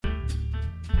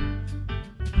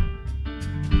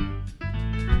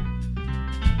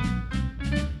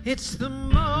It's the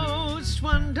most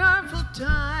wonderful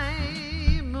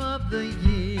time of the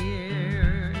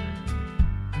year,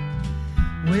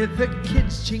 with the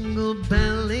kids jingle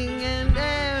belling and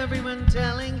everyone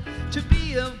telling to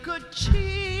be of good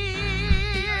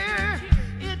cheer.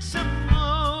 It's the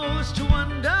most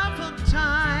wonderful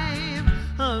time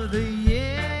of the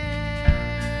year.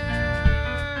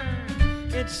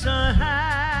 It's the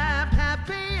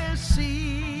happiest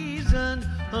season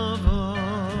of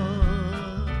all,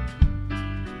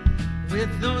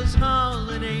 with those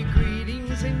holiday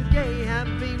greetings and gay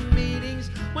happy meetings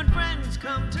when friends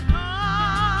come to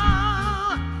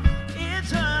call.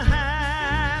 It's a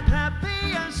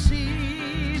happiest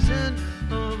season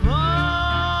of all.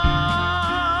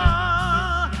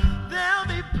 There'll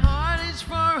be parties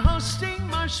for hosting,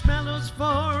 marshmallows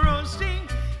for roasting,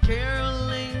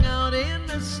 caroling out in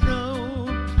the snow.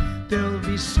 There'll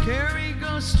be scary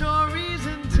ghost stories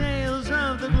and tales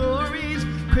of the glories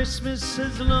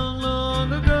Christmases long,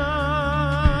 long ago.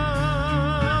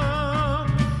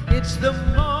 It's the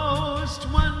most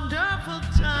wonderful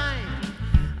time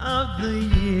of the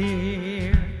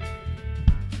year.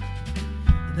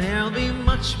 There'll be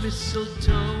much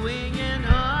mistletoeing and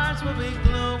hearts will be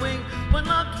glowing when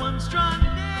loved ones draw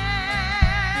near.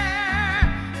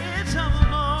 It's the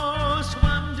most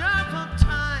wonderful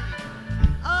time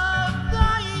of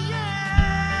the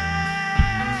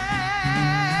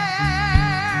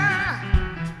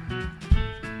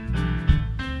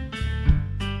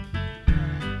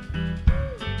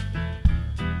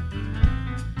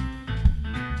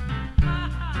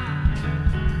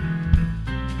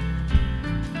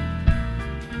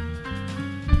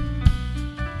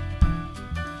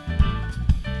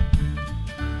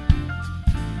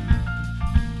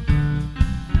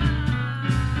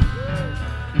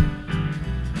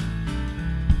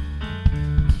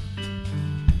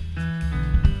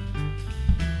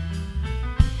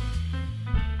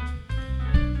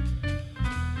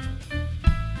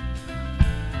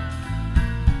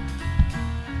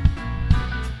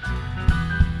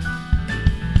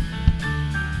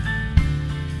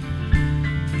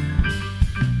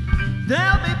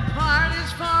There'll be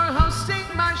parties for hosting,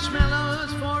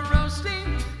 marshmallows for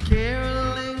roasting,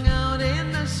 caroling out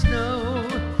in the snow.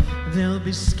 There'll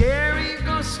be scary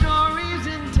ghost stories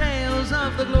and tales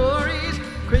of the glories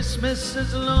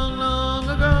Christmases long, long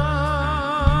ago.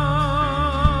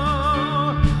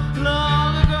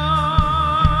 Long ago.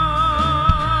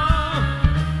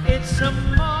 It's the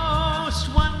most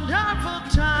wonderful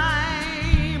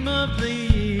time of the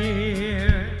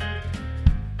year.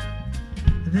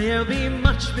 There'll be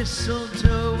much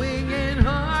mistletoeing and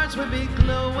hearts will be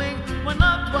glowing when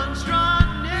loved ones draw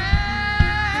near.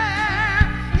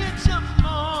 It's the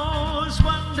most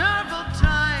wonderful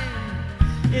time.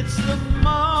 It's the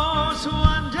most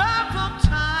wonderful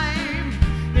time.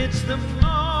 It's the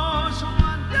most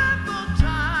wonderful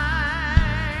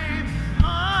time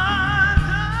of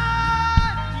the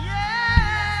year.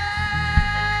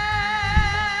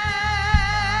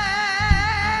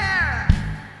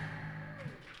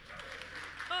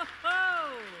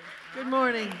 Good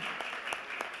morning.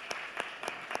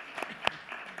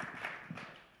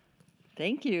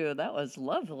 Thank you. That was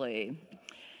lovely.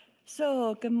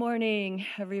 So, good morning,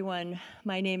 everyone.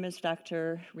 My name is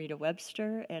Dr. Rita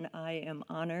Webster, and I am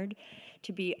honored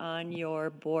to be on your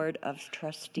Board of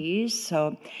Trustees.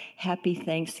 So, happy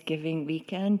Thanksgiving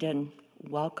weekend, and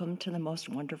welcome to the most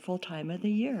wonderful time of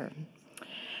the year.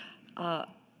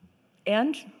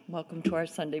 And welcome to our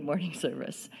Sunday morning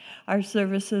service. Our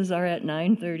services are at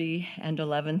 9:30 and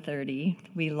 11:30.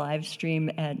 We live stream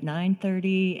at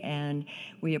 9:30, and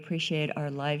we appreciate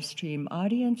our live stream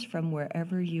audience from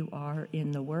wherever you are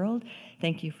in the world.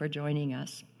 Thank you for joining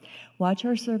us. Watch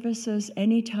our services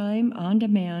anytime on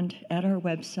demand at our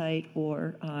website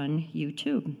or on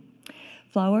YouTube.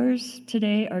 Flowers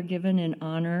today are given in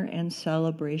honor and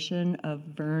celebration of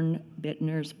Vern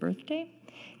Bittner's birthday.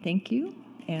 Thank you.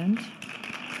 And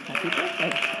happy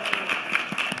birthday.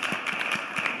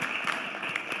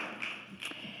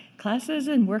 Classes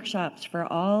and workshops for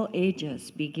all ages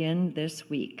begin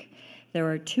this week. There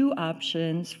are 2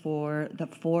 options for the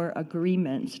 4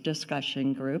 agreements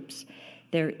discussion groups.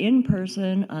 They're in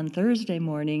person on Thursday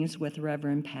mornings with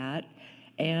Reverend Pat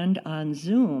and on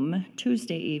Zoom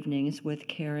Tuesday evenings with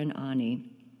Karen Ani.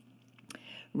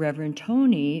 Reverend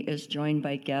Tony is joined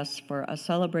by guests for a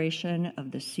celebration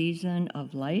of the season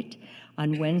of light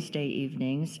on Wednesday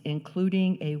evenings,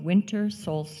 including a winter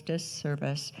solstice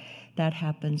service that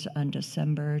happens on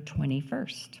December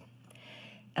 21st.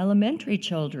 Elementary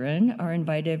children are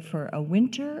invited for a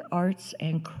winter arts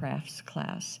and crafts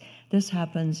class. This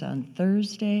happens on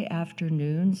Thursday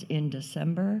afternoons in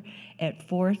December at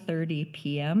 4:30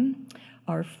 p.m.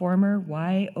 Our former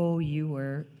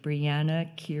YOUer, Brianna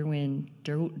Kierwin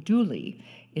Dooley,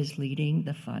 is leading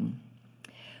the fun.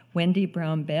 Wendy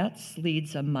Brown Betts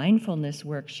leads a mindfulness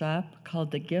workshop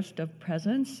called The Gift of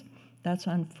Presence. That's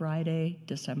on Friday,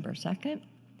 December 2nd.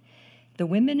 The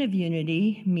Women of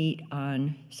Unity meet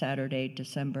on Saturday,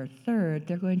 December 3rd.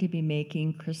 They're going to be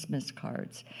making Christmas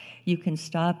cards. You can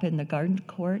stop in the garden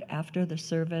court after the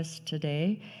service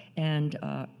today and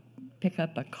pick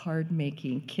up a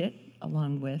card-making kit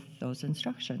along with those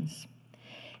instructions.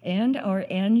 And our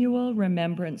annual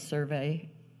Remembrance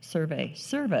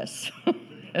service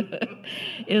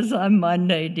is on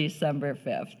Monday, December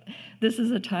 5th. This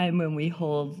is a time when we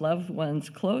hold loved ones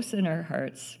close in our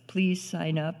hearts. Please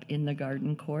sign up in the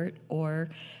garden court or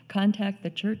contact the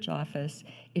church office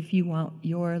if you want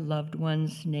your loved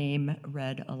one's name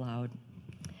read aloud.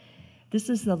 This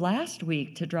is the last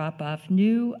week to drop off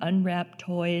new unwrapped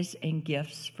toys and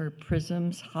gifts for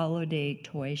Prism's holiday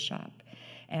toy shop.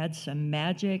 Add some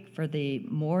magic for the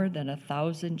more than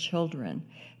 1,000 children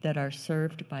that are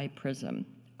served by Prism.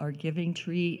 Our giving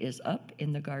tree is up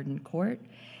in the garden court.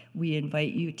 We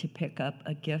invite you to pick up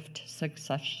a gift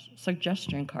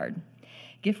suggestion card.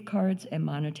 Gift cards and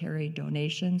monetary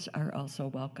donations are also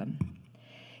welcome.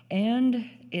 And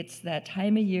it's that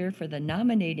time of year for the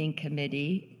nominating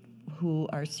committee who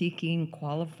are seeking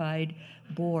qualified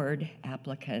board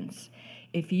applicants.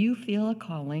 If you feel a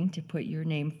calling to put your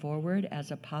name forward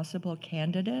as a possible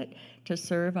candidate to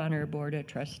serve on our Board of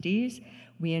Trustees,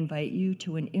 we invite you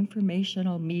to an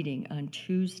informational meeting on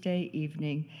Tuesday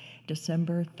evening,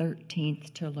 December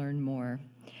 13th, to learn more.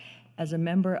 As a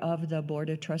member of the Board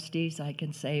of Trustees, I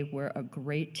can say we're a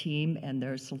great team and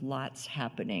there's lots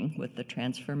happening with the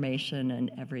transformation and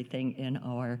everything in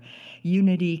our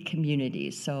Unity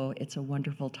communities. So it's a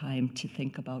wonderful time to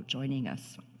think about joining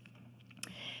us.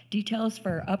 Details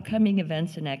for upcoming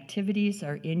events and activities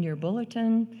are in your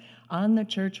bulletin, on the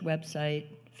church website,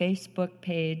 Facebook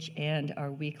page, and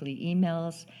our weekly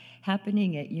emails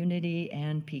happening at Unity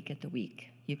and Peak at the Week.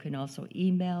 You can also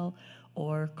email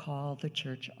or call the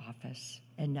church office.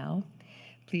 And now,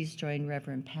 please join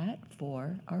Reverend Pat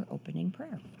for our opening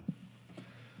prayer.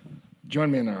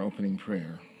 Join me in our opening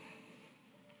prayer.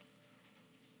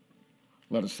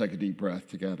 Let us take a deep breath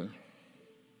together.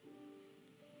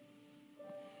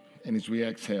 And as we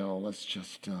exhale, let's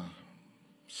just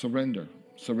surrender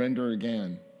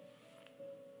again.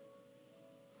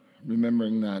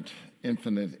 Remembering that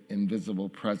infinite, invisible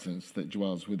presence that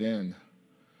dwells within.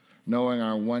 Knowing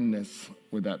our oneness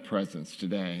with that presence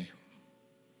today.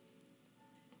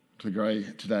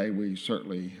 Today we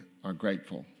certainly are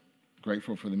grateful.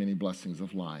 Grateful for the many blessings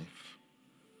of life.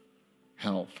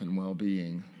 Health and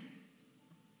well-being.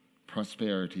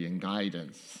 Prosperity and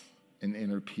guidance and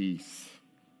inner peace.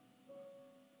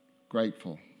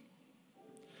 Grateful.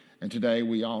 And today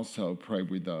we also pray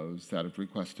with those that have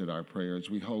requested our prayers.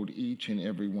 We hold each and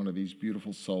every one of these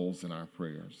beautiful souls in our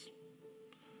prayers.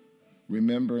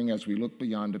 Remembering as we look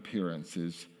beyond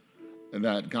appearances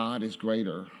that God is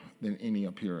greater than any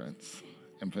appearance.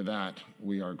 And for that,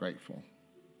 we are grateful.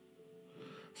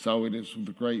 So it is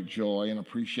with great joy and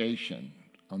appreciation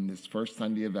on this first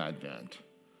Sunday of Advent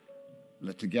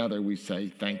that together we say,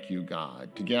 thank you,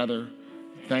 God. Together,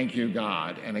 thank you,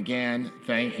 God. And again,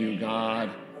 thank you,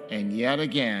 God. And yet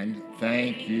again,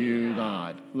 thank you,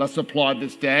 God. Let's applaud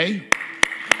this day.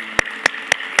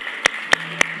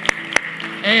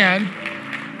 And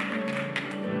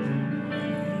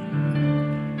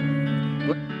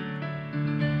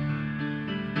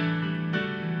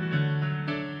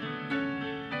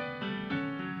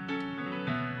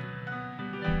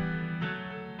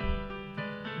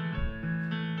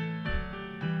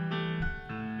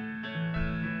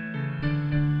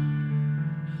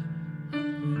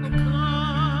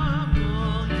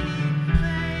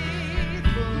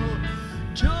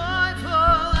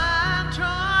joyful and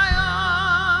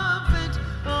triumphant.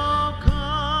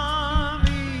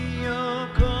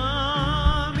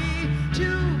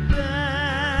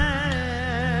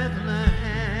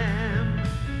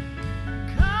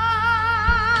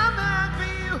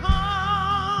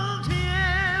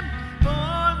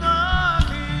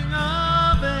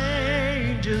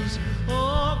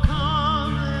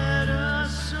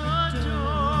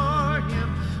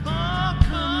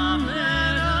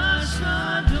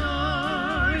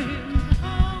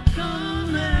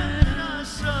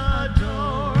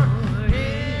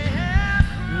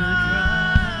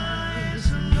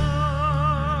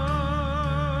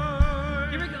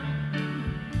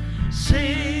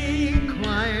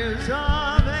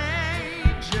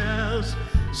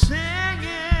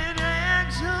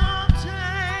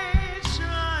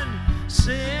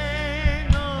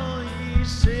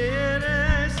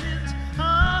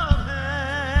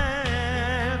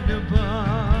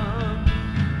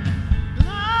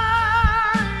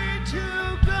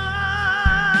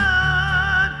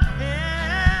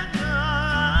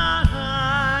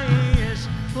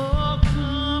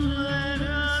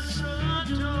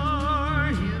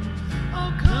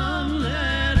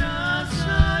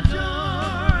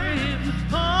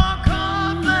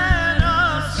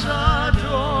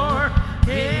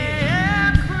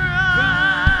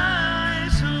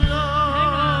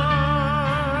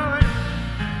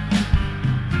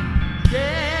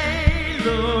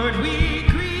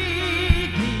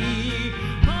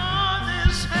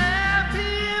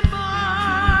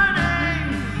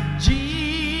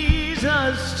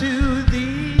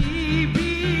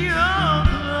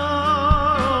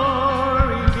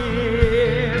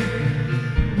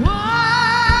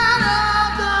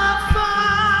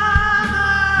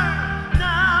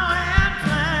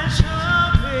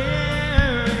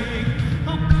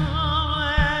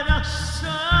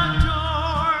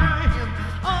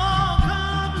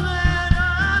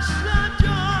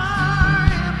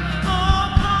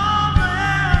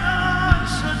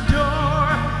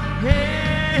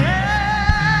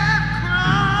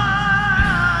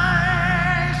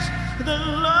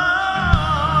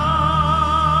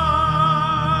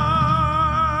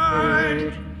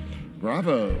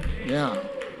 Bravo. Yeah.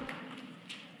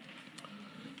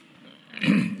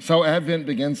 So Advent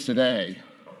begins today.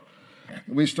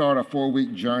 We start a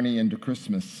 4-week journey into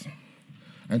Christmas.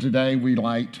 And today we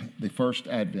light the first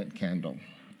Advent candle.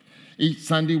 Each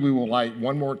Sunday we will light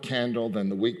one more candle than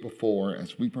the week before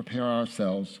as we prepare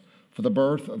ourselves for the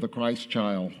birth of the Christ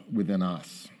child within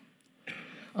us.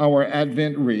 Our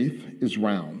Advent wreath is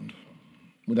round,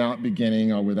 without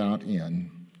beginning or without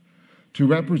end, to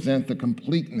represent the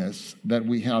completeness that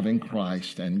we have in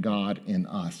Christ and God in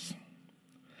us.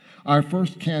 Our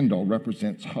first candle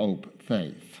represents hope,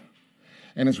 faith.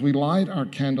 And as we light our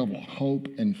candle of hope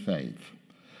and faith,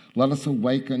 let us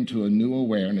awaken to a new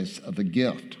awareness of the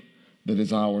gift that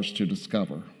is ours to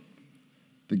discover,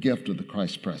 the gift of the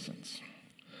Christ presence.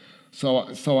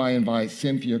 So I invite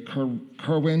Cynthia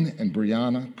Kerwin and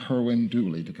Brianna Kerwin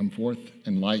Dooley to come forth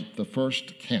and light the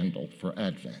first candle for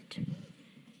Advent.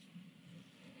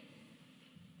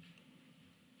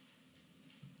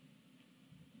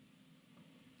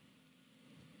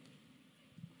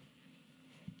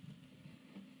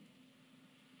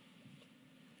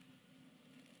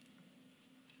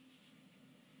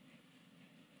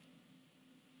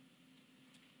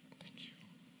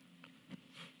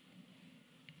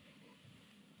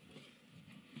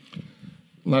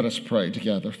 Let us pray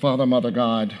together. Father, Mother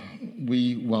God,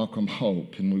 we welcome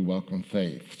hope and we welcome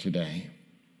faith today.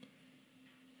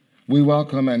 We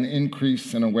welcome an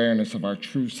increase in awareness of our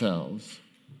true selves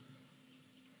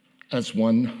as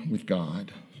one with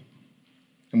God.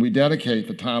 And we dedicate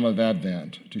the time of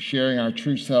Advent to sharing our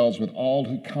true selves with all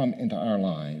who come into our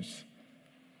lives.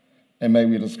 And may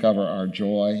we discover our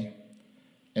joy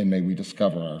and may we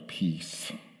discover our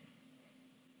peace.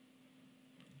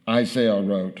 Isaiah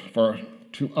wrote, "For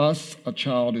to us a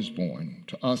child is born,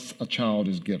 to us a child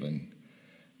is given,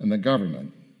 and the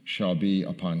government shall be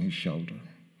upon his shoulder."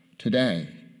 Today,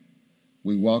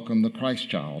 we welcome the Christ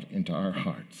child into our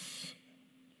hearts.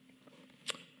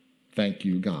 Thank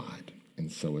you, God, and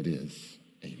so it is.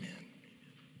 Amen.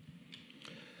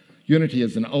 Unity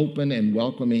is an open and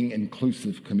welcoming,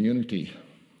 inclusive community.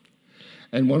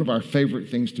 And one of our favorite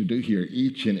things to do here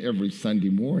each and every Sunday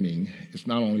morning is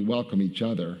not only welcome each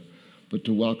other, but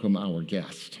to welcome our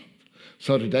guest.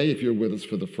 So today, if you're with us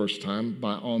for the first time,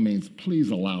 by all means, please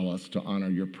allow us to honor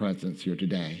your presence here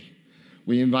today.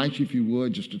 We invite you, if you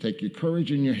would, just to take your courage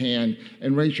in your hand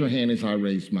and raise your hand as I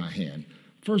raise my hand.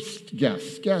 First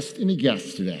guest, any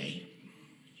guests today?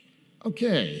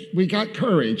 Okay, we got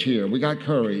courage here.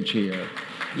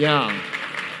 Yeah.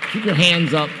 Keep your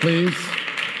hands up, please.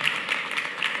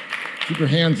 Keep your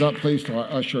hands up, please, till our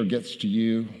usher gets to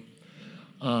you.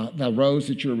 The rose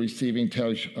that you're receiving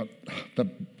tells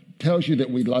you that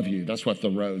we love you. That's what the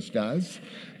rose does.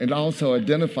 It also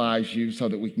identifies you so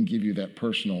that we can give you that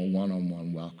personal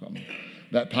one-on-one welcome.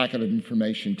 That packet of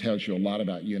information tells you a lot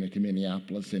about Unity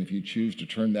Minneapolis, and if you choose to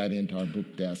turn that into our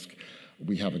book desk,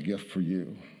 we have a gift for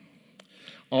you.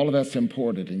 All of that's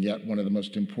important, and yet one of the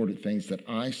most important things that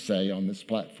I say on this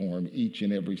platform each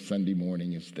and every Sunday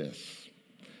morning is this.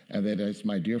 And that is,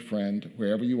 my dear friend,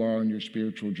 wherever you are on your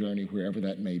spiritual journey, wherever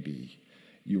that may be,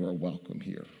 you are welcome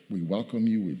here. We welcome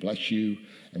you, we bless you,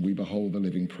 and we behold the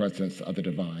living presence of the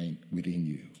divine within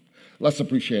you. Let's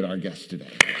appreciate our guest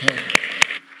today, okay?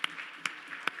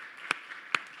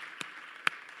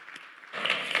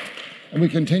 And we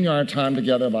continue our time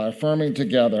together by affirming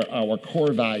together our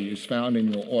core values found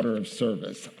in your order of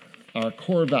service. Our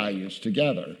core values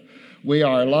together. We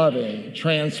are loving,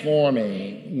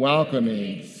 transforming,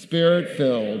 welcoming,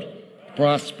 spirit-filled,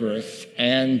 prosperous,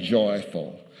 and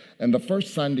joyful. And the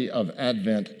first Sunday of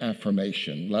Advent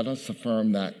affirmation, let us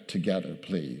affirm that together,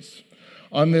 please.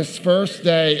 On this first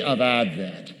day of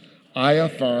Advent, I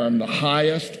affirm the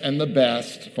highest and the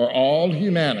best for all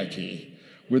humanity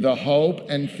with the hope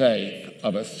and faith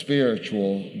of a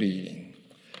spiritual being.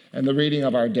 And the reading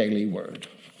of our daily word.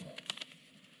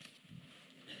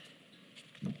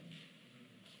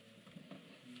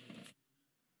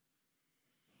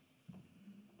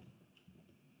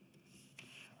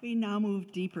 We now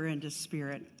move deeper into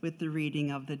spirit with the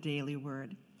reading of the daily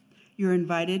word. You're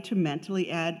invited to mentally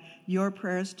add your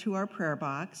prayers to our prayer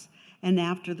box, and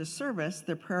after the service,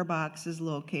 the prayer box is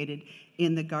located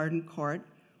in the garden court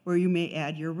where you may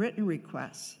add your written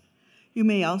requests. You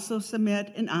may also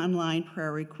submit an online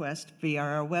prayer request via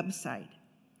our website.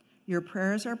 Your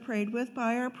prayers are prayed with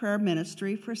by our prayer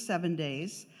ministry for 7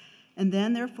 days, and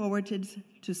then they're forwarded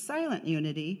to Silent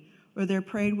Unity, where they're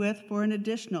prayed with for an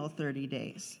additional 30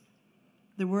 days.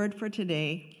 The word for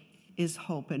today is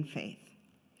hope and faith.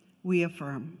 We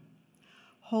affirm,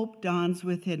 hope dawns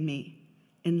within me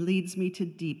and leads me to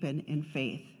deepen in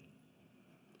faith.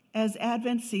 As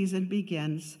Advent season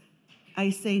begins, I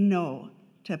say no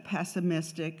to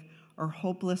pessimistic or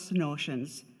hopeless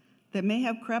notions that may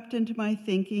have crept into my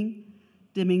thinking,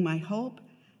 dimming my hope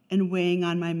and weighing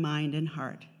on my mind and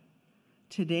heart.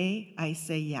 Today, I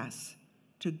say yes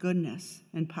to goodness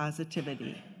and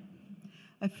positivity.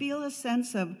 I feel a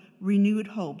sense of renewed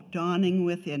hope dawning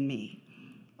within me,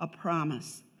 a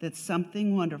promise that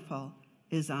something wonderful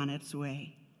is on its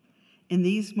way. In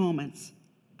these moments,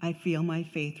 I feel my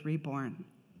faith reborn.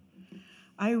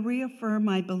 I reaffirm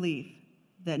my belief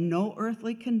that no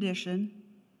earthly condition,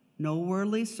 no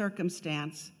worldly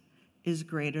circumstance is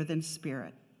greater than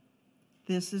spirit.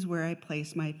 This is where I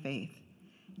place my faith,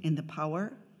 in the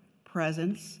power,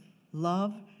 presence,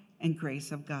 love, and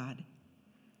grace of God.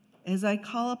 As I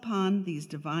call upon these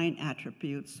divine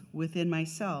attributes within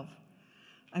myself,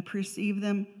 I perceive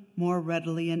them more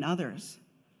readily in others.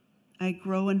 I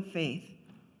grow in faith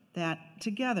that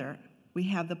together we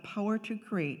have the power to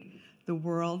create the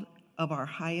world of our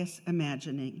highest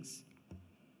imaginings.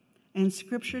 And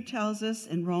Scripture tells us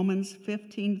in Romans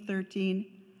 15:13,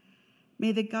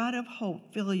 may the God of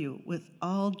hope fill you with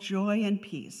all joy and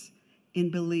peace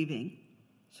in believing,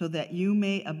 so that you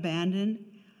may abound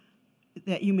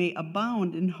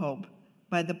in hope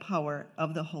by the power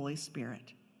of the Holy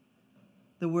Spirit.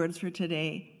 The words for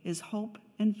today is hope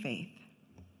and faith.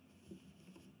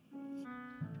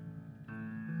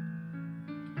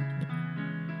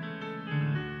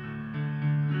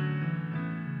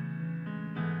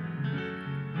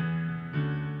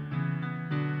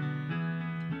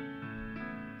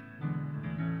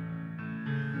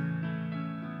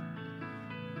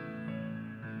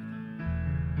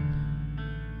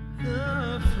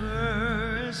 The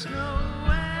first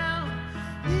Noel,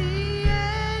 the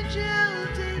angel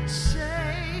did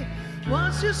say,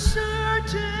 was a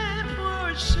certain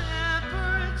poor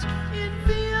shepherds in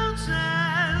fields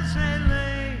as they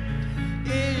lay,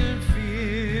 in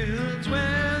fields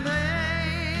where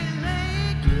they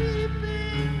lay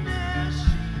keeping their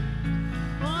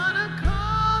sheep on a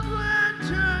cold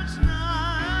winter's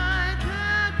night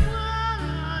that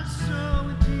was so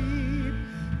deep.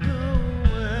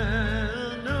 Noel,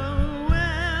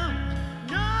 Noel,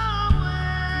 Noel,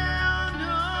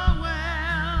 Noel,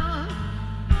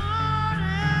 born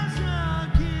is the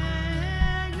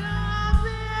King of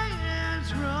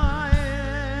Israel.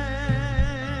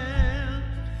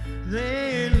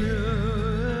 They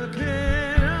looked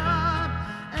up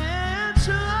and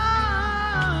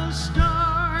saw a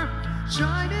star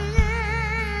shining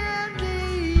in the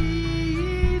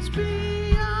east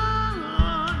beyond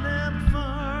them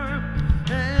far,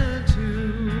 and to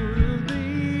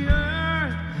the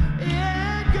earth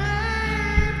it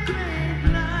gave great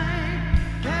light,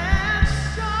 and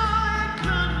so it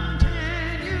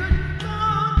continued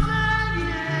both day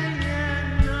and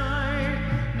night.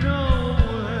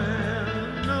 Noel,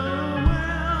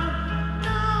 Noel,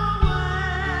 Noel,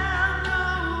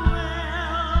 Noel,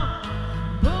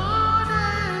 born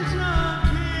is the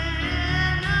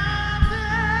King of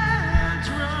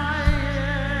Israel.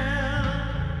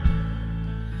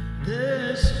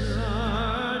 The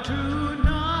star drew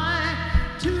nigh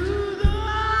to the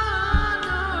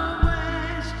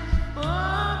northwest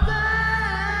of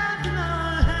Bethlehem.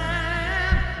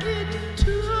 It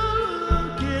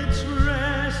took its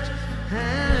rest,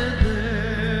 and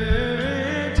there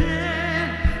it did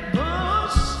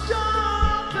both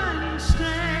stop and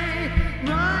stay,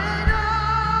 right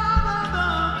over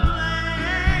the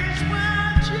place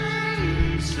where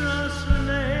Jesus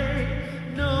lay.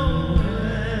 Noel,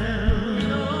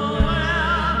 Noel,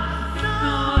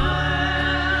 Noel,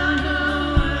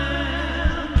 Noel,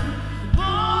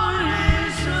 born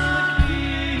is the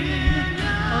King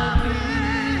of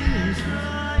Israel.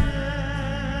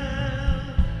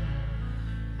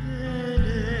 And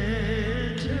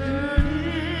entered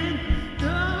in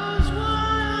those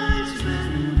wise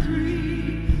men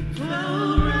three, fell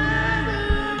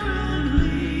reverently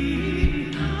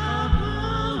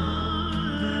upon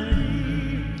the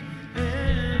knee,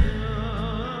 and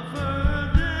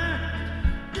offered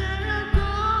their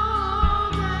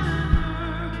gold and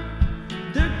myrrh,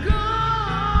 their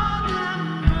gold and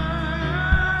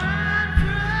myrrh and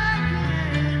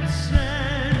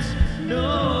frankincense.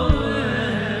 Noel,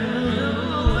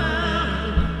 Noel,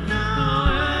 Noel,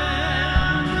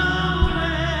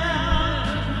 Noel,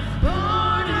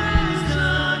 born is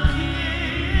the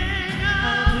King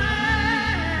of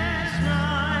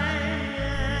Israel.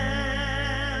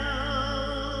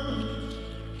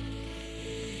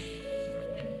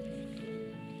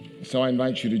 So I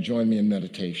invite you to join me in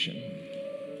meditation.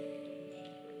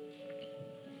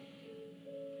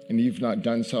 And if you've not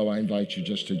done so, I invite you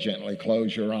just to gently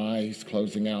close your eyes,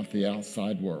 closing out the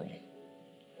outside world.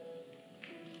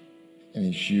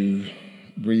 And as you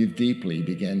breathe deeply,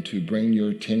 begin to bring your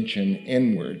attention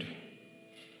inward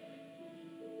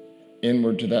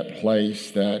to that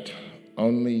place that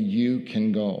only you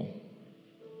can go.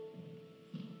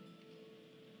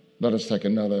 Let us take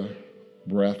another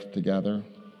breath together,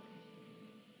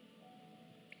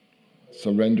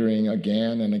 surrendering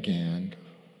again and again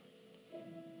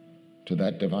to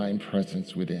that divine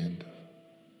presence within.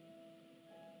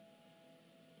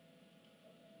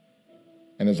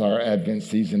 And as our Advent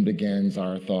season begins,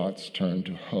 our thoughts turn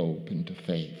to hope and to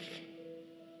faith.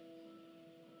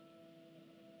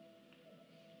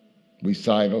 We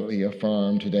silently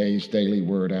affirm today's daily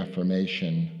word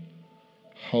affirmation.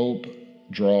 Hope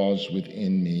draws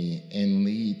within me and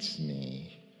leads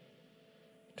me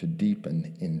to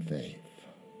deepen in faith.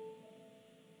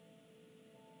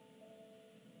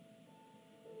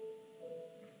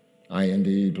 I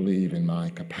indeed believe in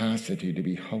my capacity to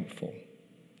be hopeful,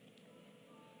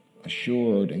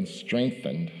 assured and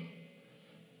strengthened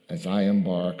as I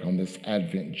embark on this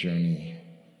Advent journey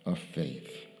of faith.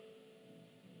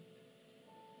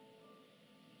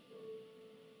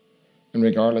 And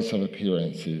regardless of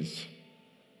appearances,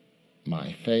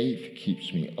 my faith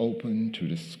keeps me open to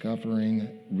discovering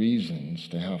reasons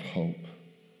to have hope.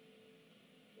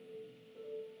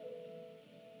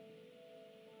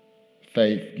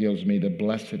 Faith gives me the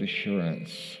blessed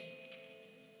assurance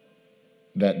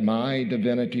that my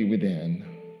divinity within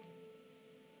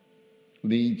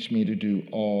leads me to do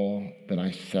all that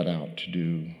I set out to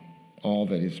do, all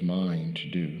that is mine to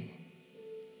do.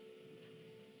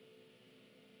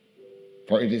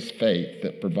 For it is faith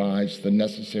that provides the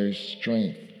necessary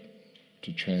strength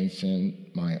to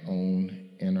transcend my own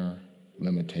inner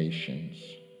limitations.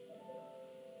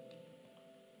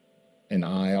 And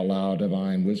I allow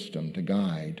divine wisdom to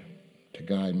guide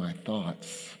my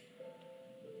thoughts,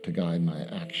 to guide my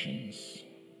actions.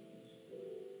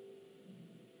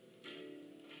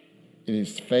 It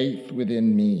is faith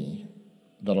within me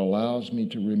that allows me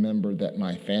to remember that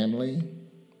my family,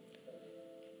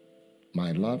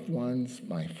 my loved ones,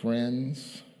 my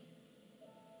friends,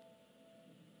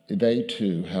 they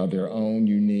too have their own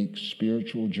unique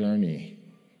spiritual journey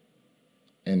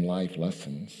and life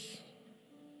lessons.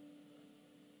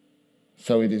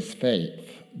 So it is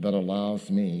faith that allows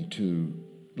me to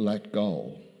let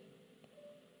go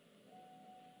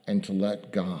and to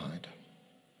let God.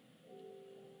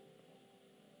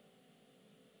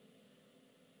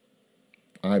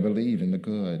 I believe in the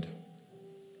good.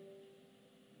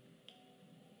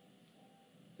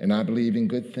 And I believe in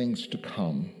good things to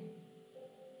come.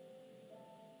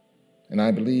 And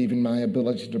I believe in my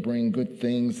ability to bring good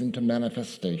things into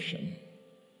manifestation.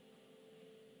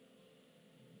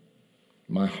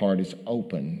 My heart is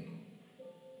open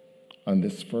on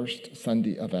this first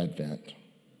Sunday of Advent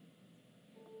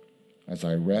as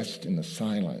I rest in the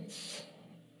silence,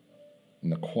 in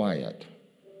the quiet,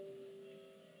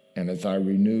 and as I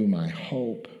renew my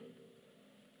hope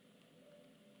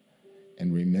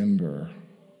and remember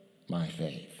my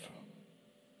faith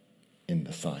in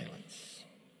the silence.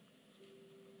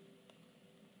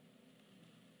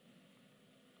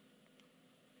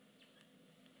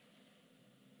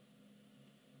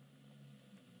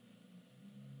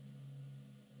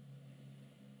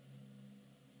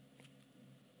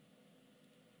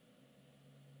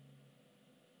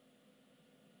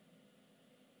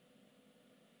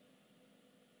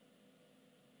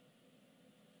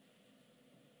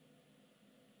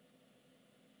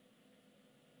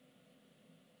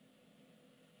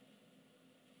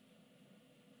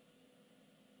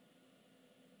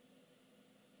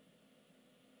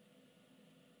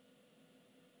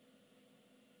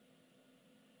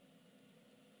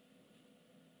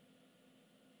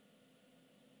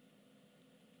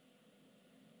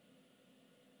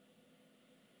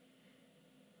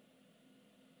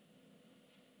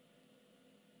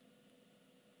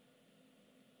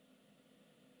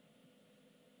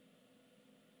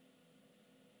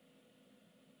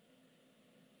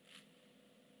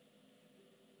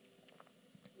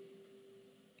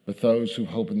 But those who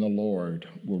hope in the Lord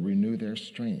will renew their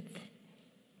strength.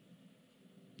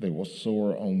 They will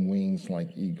soar on wings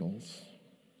like eagles.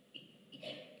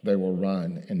 They will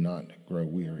run and not grow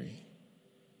weary.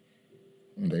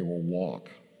 And they will walk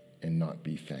and not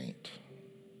be faint.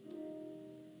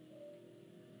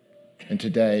 And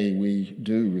today we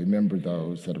do remember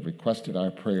those that have requested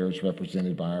our prayers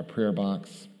represented by our prayer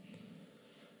box.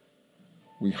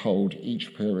 We hold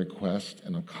each prayer request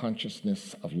in a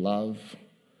consciousness of love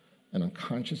and a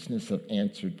consciousness of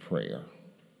answered prayer.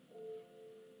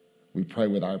 We pray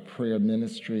with our prayer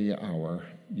ministry, our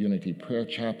Unity Prayer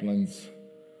Chaplains.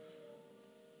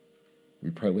 We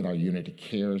pray with our Unity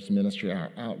Cares ministry, our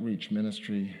outreach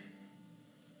ministry.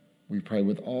 We pray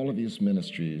with all of these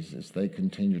ministries as they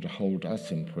continue to hold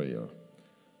us in prayer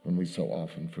when we so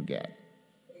often forget.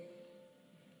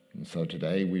 And so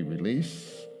today we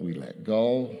release, we let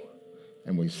go,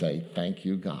 and we say, thank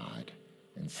you, God.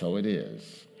 And so it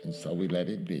is, and so we let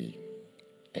it be.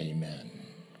 Amen.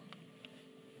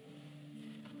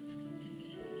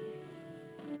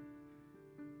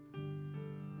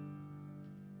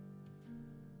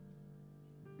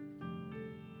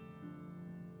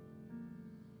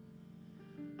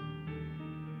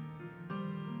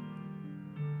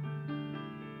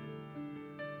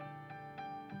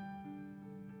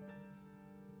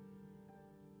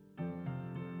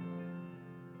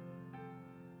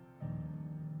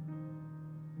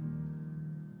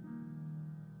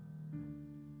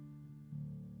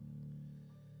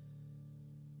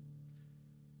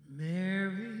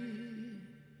 Mary,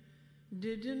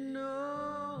 did you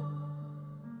know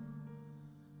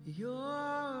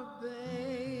your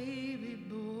baby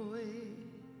boy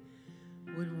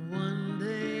would one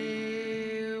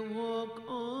day walk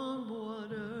on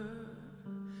water?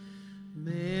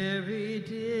 Mary,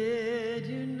 did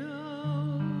you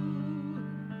know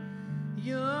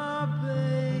your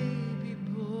baby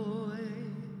boy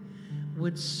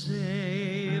would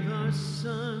save our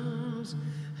sons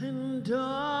and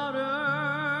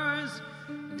daughters?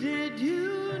 Did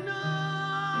you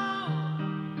know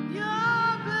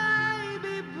your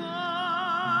baby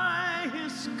boy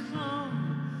has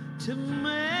come to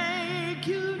make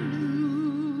you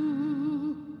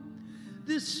new?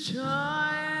 This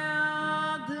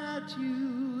child that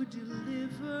you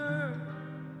deliver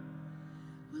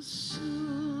will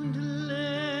soon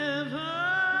deliver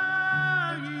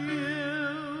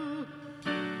you.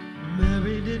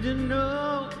 Mary, did you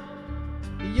know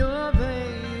your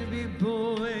baby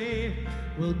boy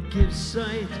will give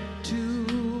sight to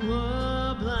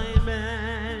a blind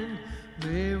man?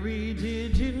 Mary,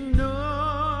 did you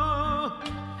know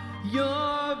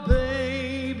your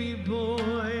baby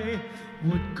boy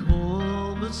would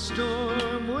calm a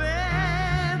storm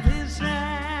with his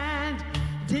hand?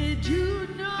 Did you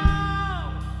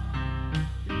know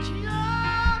that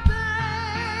your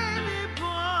baby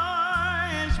boy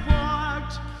has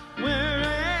walked where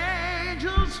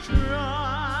angels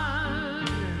trod?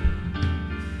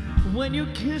 When you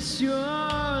kiss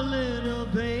your little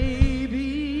baby,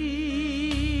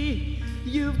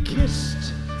 you've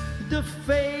kissed the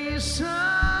face of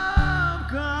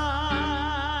God.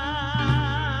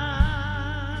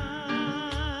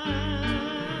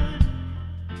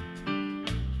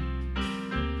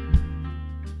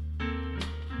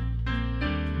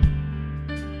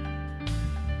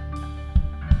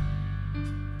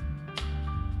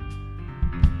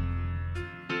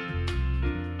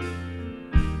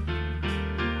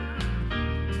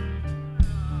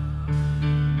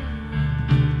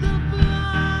 The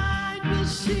blind will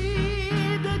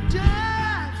see, the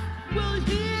deaf will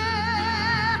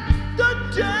hear, the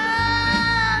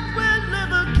dead will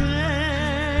live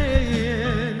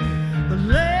again, the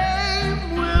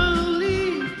lame will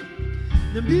leap,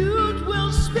 the mute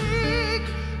will speak,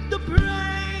 the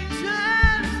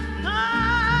praises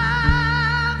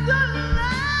of the Lamb.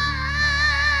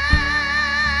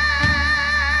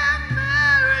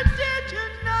 Mary, did you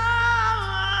know?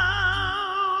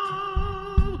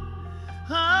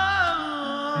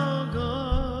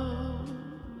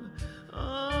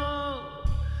 Oh,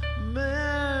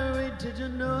 Mary, did you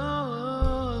know?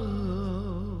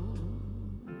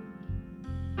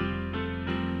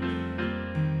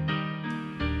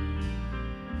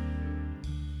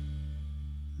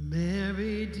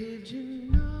 Mary, did you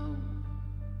know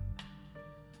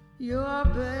your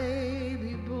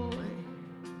baby boy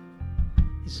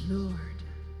is Lord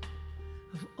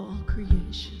of all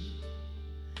creation?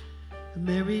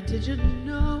 Mary, did you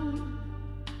know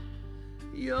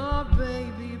your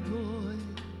baby boy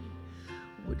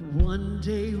would one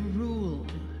day rule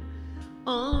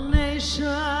all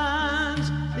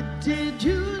nations? Did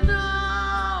you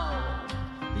know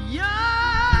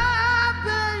your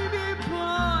baby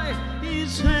boy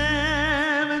is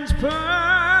heaven's perfect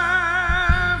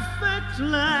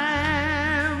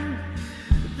lamb?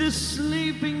 This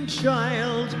sleeping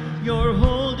child you're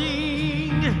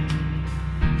holding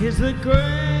is the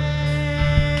great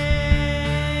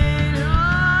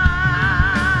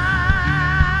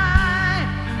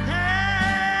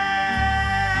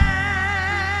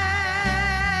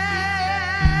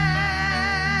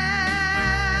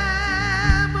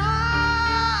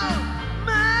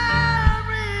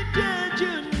Mary, did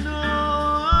you know?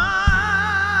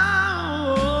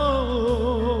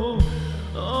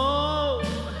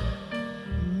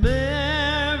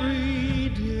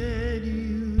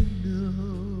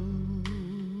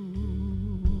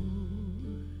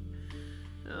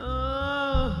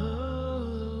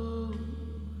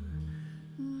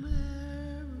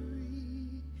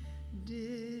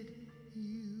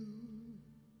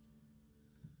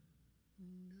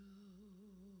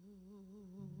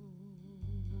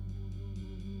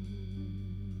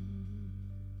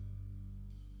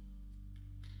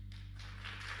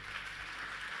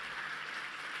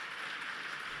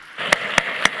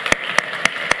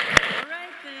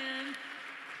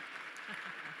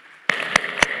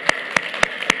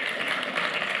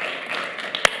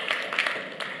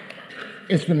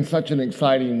 It's been such an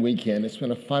exciting weekend. It's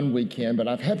been a fun weekend, but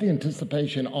I've had the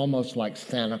anticipation almost like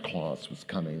Santa Claus was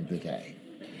coming today.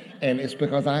 And it's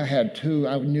because I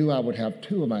knew I would have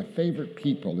two of my favorite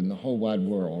people in the whole wide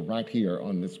world right here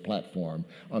on this platform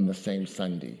on the same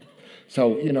Sunday.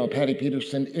 So, Patty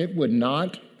Peterson, it would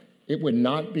not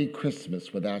be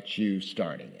Christmas without you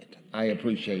starting it. I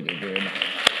appreciate it very much.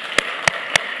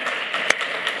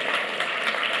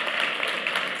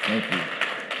 Thank you.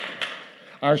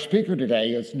 Our speaker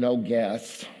today is no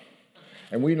guest,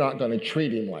 and we're not going to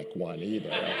treat him like one either,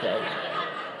 okay?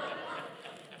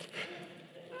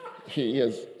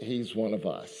 He's one of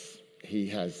us. He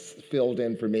has filled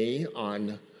in for me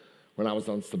when I was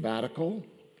on sabbatical.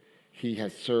 He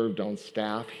has served on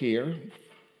staff here,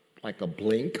 like a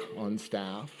blink on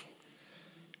staff.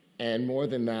 And more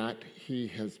than that, he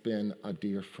has been a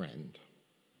dear friend.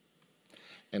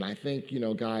 And I think,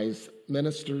 guys,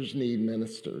 ministers need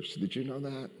ministers. Did you know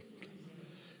that?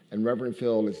 And Reverend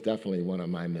Phil is definitely one of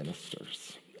my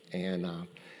ministers. And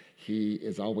he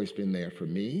has always been there for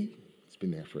me. He's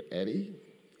been there for Eddie.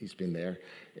 He's been there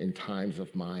in times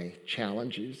of my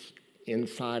challenges,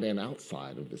 inside and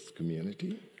outside of this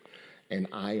community. And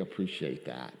I appreciate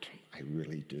that. I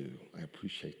really do. I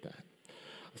appreciate that.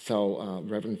 So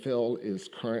Reverend Phil is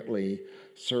currently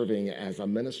serving as a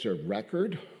minister of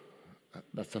record.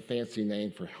 That's a fancy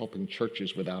name for helping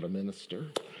churches without a minister.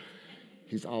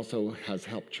 He also has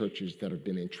helped churches that have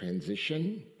been in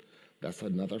transition. That's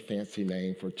another fancy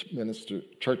name for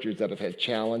churches that have had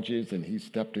challenges, and he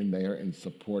stepped in there and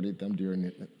supported them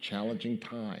during challenging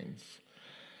times.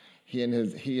 He and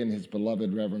his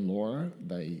beloved Reverend Laura,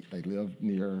 they live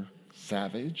near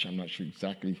Savage. I'm not sure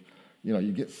exactly,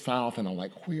 you get south and I'm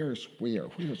like, where's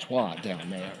what down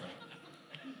there?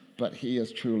 But he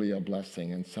is truly a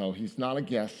blessing. And so he's not a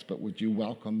guest, but would you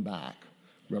welcome back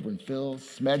Reverend Phil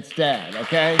Smedstad,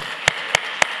 okay?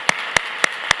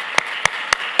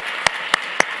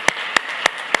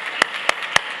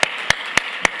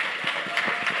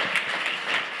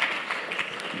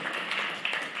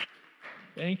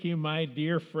 Thank you, my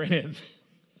dear friend,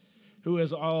 who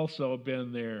has also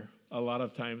been there a lot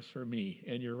of times for me.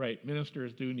 And you're right,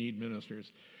 ministers do need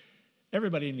ministers.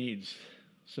 Everybody needs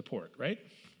support, right?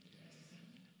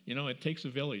 It takes a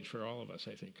village for all of us,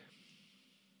 I think.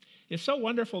 It's so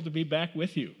wonderful to be back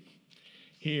with you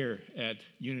here at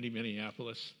Unity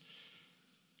Minneapolis.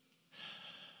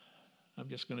 I'm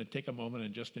just going to take a moment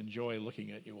and just enjoy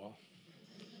looking at you all.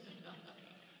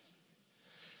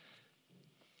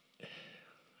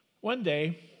 One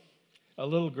day, a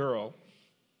little girl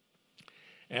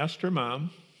asked her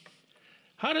mom,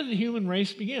 "How did the human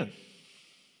race begin?"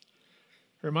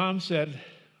 Her mom said,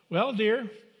 "Well, dear,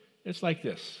 it's like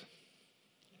this.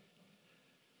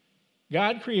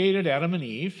 God created Adam and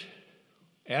Eve.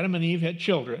 Adam and Eve had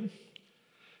children,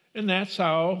 and that's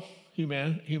how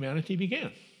humanity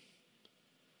began."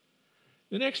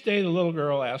 The next day, the little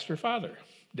girl asked her father,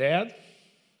 "Dad,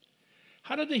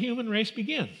 how did the human race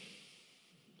begin?"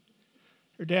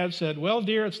 Her dad said, "Well,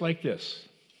 dear, it's like this.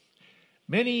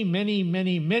 Many, many,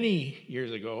 many, many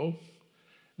years ago,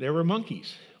 there were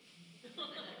monkeys.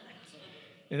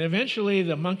 And eventually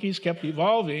the monkeys kept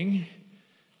evolving,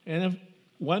 and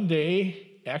one day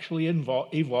actually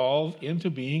evolved into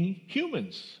being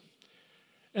humans.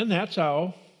 And that's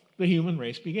how the human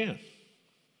race began."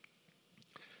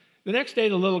 The next day,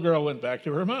 the little girl went back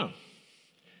to her mom.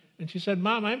 And she said,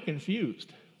 "Mom, I'm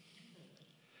confused.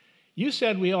 You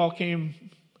said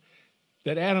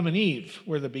that Adam and Eve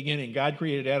were the beginning. God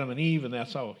created Adam and Eve, and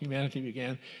that's how humanity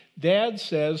began. Dad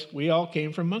says we all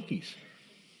came from monkeys.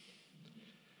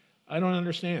 I don't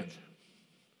understand."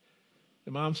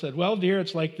 The mom said, "Well, dear,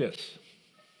 it's like this.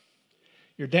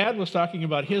 Your dad was talking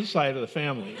about his side of the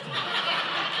family.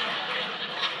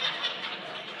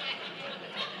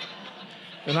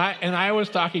 and I was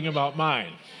talking about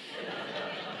mine.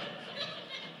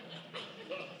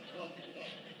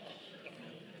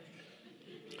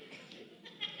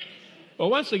 Well,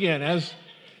 once again, as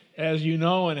you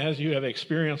know and as you have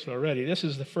experienced already, this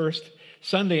is the first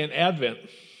Sunday in Advent.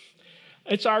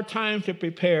 It's our time to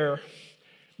prepare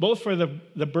both for the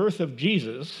birth of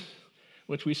Jesus,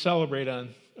 which we celebrate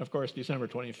on, of course, December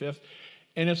 25th,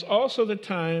 and it's also the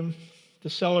time to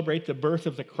celebrate the birth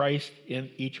of the Christ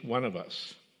in each one of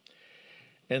us.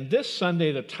 And this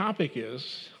Sunday, the topic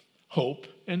is hope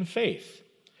and faith,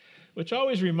 which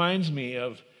always reminds me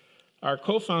of our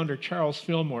co-founder Charles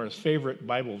Fillmore's favorite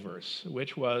Bible verse,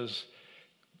 which was,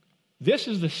 "This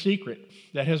is the secret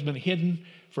that has been hidden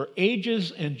for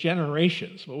ages and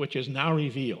generations, but which is now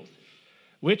revealed,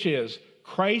 which is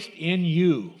Christ in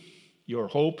you, your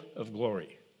hope of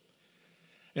glory."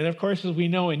 And of course, as we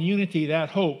know in unity, that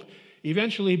hope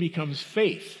eventually becomes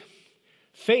faith.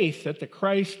 Faith that the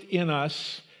Christ in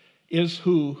us is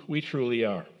who we truly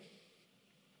are.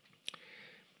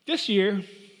 This year,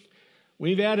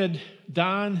 we've added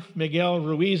Don Miguel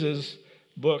Ruiz's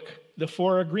book, The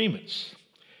Four Agreements,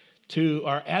 to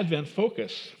our Advent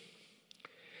focus.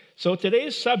 So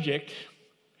today's subject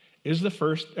is the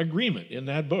first agreement in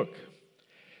that book.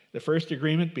 The first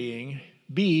agreement being,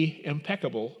 be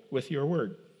impeccable with your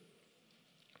word.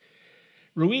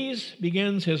 Ruiz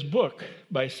begins his book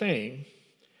by saying,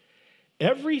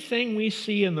 everything we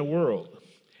see in the world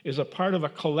is a part of a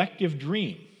collective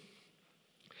dream,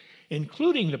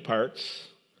 including the parts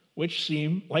which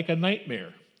seem like a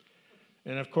nightmare.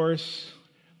 And of course,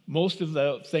 most of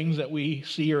the things that we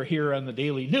see or hear on the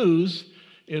daily news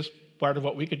is part of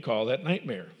what we could call that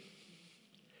nightmare.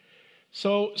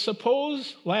 So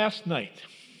suppose last night,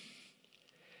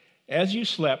 as you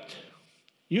slept,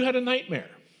 you had a nightmare.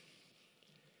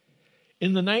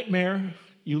 In the nightmare,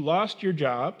 you lost your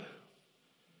job,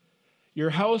 your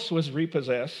house was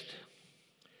repossessed,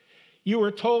 you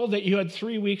were told that you had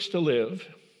 3 weeks to live,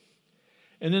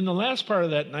 and in the last part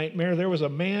of that nightmare, there was a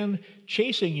man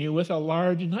chasing you with a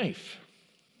large knife.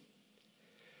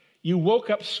 You woke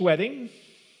up sweating,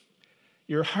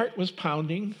 your heart was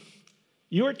pounding,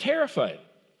 you were terrified.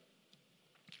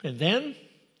 And then,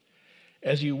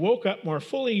 as you woke up more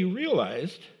fully, you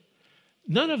realized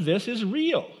none of this is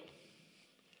real.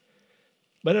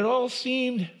 But it all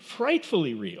seemed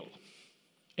frightfully real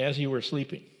as you were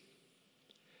sleeping.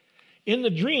 In the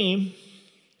dream,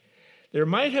 there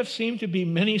might have seemed to be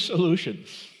many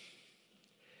solutions.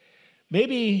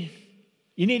 Maybe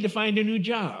you need to find a new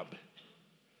job.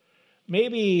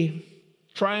 Maybe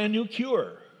try a new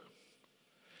cure.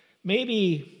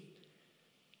 Maybe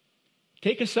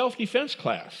take a self-defense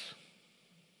class.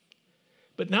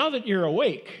 But now that you're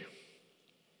awake,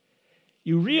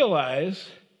 you realize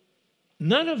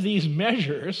none of these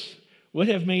measures would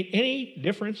have made any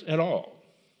difference at all.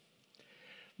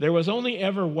 There was only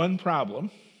ever one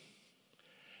problem,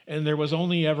 and there was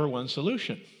only ever one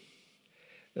solution.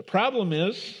 The problem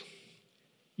is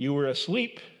you were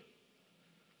asleep,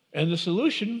 and the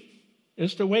solution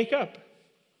is to wake up.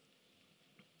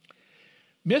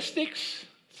 Mystics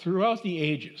throughout the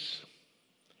ages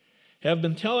have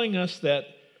been telling us that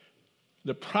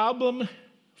the problem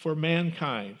for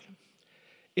mankind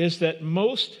is that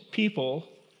most people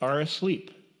are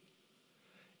asleep,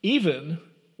 even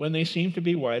when they seem to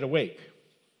be wide awake.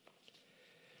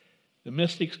 The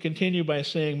mystics continue by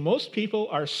saying most people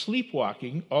are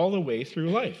sleepwalking all the way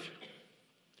through life.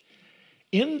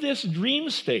 In this dream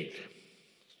state,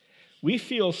 we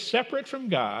feel separate from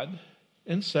God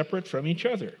and separate from each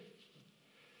other,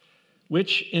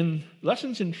 which in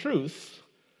Lessons in Truth,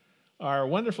 our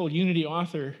wonderful Unity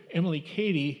author, Emily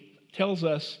Cady, tells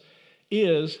us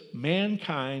is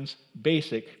mankind's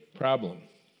basic problem.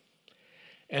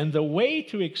 And the way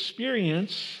to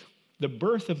experience the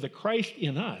birth of the Christ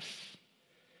in us,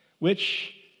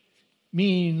 which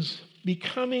means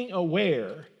becoming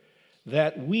aware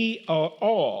that we are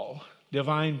all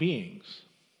divine beings.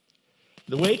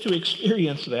 The way to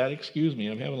experience that, excuse me,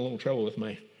 I'm having a little trouble with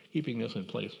my keeping this in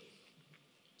place.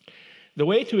 The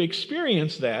way to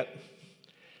experience that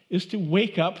is to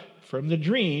wake up from the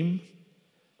dream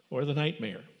or the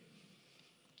nightmare.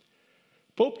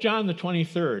 Pope John the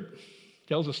 23rd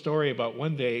tells a story about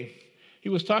one day he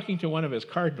was talking to one of his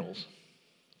cardinals.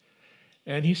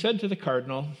 And he said to the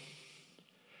cardinal,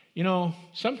 you know,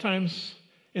 sometimes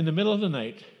in the middle of the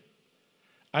night,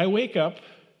 I wake up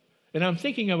and I'm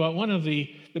thinking about one of the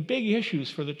big issues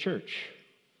for the church.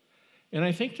 And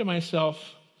I think to myself,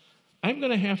 I'm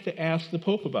going to have to ask the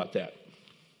Pope about that.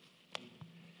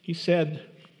 He said,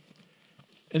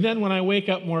 and then when I wake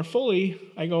up more fully,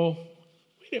 I go,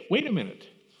 wait a minute.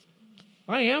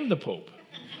 I am the Pope.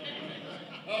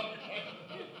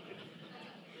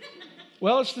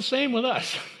 Well, it's the same with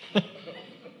us.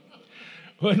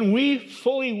 When we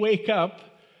fully wake up,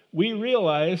 we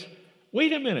realize,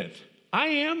 wait a minute, I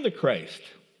am the Christ,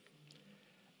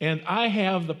 and I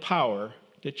have the power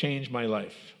to change my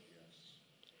life.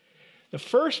 The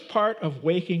first part of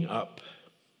waking up,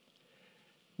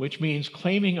 which means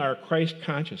claiming our Christ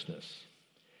consciousness,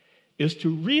 is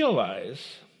to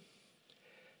realize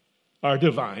our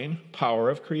divine power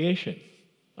of creation.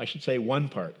 I should say one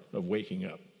part of waking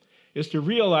up is to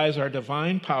realize our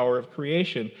divine power of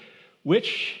creation,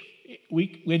 which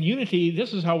in unity,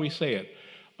 this is how we say it,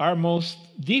 our most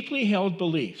deeply held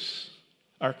beliefs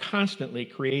are constantly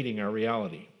creating our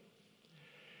reality.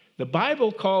 The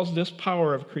Bible calls this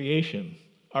power of creation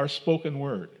our spoken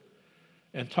word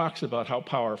and talks about how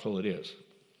powerful it is.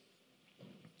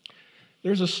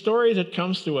 There's a story that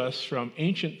comes to us from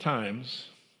ancient times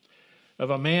of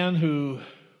a man who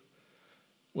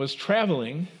was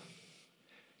traveling,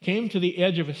 came to the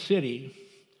edge of a city,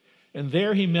 and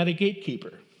there he met a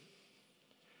gatekeeper.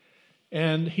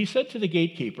 And he said to the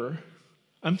gatekeeper,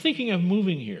 "I'm thinking of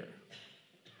moving here.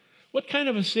 What kind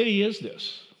of a city is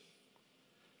this?"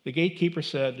 The gatekeeper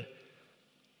said,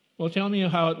 "Well, tell me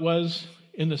how it was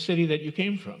in the city that you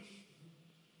came from."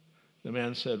 The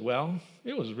man said, "Well,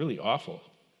 it was really awful.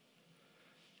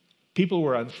 People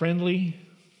were unfriendly,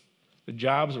 the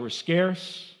jobs were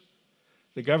scarce,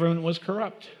 the government was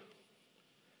corrupt."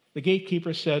 The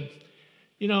gatekeeper said,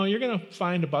 "You're going to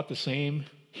find about the same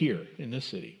here in this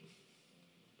city."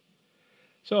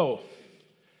 So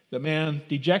the man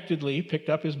dejectedly picked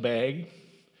up his bag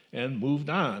and moved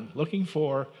on, looking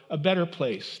for a better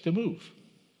place to move.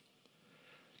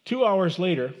 2 hours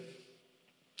later,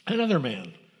 another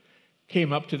man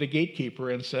came up to the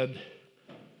gatekeeper and said,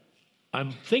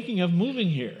 "I'm thinking of moving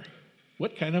here.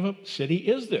 What kind of a city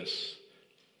is this?"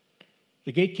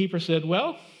 The gatekeeper said,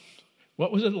 "Well,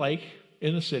 what was it like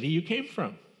in the city you came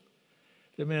from?"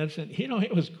 The man said,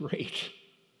 "It was great.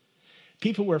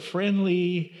 People were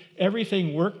friendly.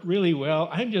 Everything worked really well.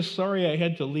 I'm just sorry I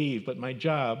had to leave, but my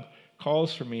job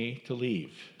calls for me to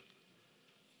leave."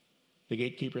 The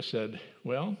gatekeeper said,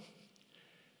 "Well,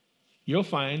 you'll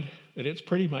find that it's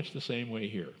pretty much the same way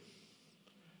here."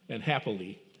 And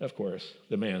happily, of course,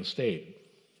 the man stayed.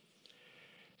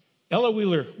 Ella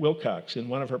Wheeler Wilcox, in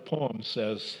one of her poems,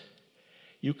 says,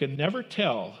 "You can never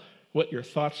tell what your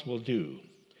thoughts will do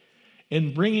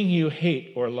in bringing you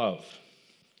hate or love.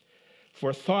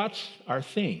 For thoughts are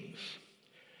things,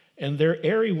 and their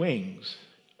airy wings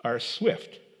are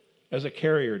swift as a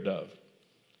carrier dove.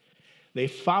 They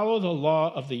follow the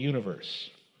law of the universe.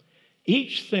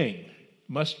 Each thing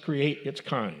must create its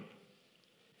kind,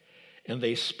 and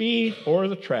they speed o'er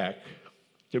the track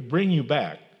to bring you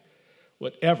back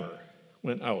whatever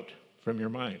went out from your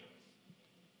mind."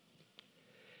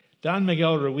 Don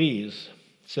Miguel Ruiz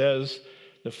says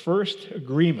the first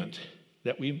agreement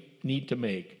that we need to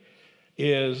make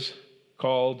is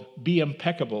called "be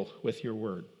impeccable with your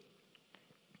word."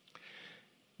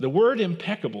 The word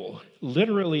impeccable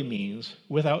literally means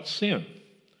without sin,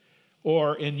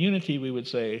 or in unity we would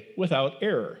say without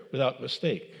error, without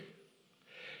mistake.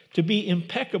 To be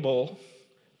impeccable,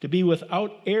 to be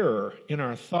without error in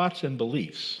our thoughts and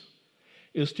beliefs,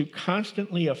 is to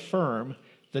constantly affirm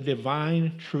the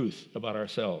divine truth about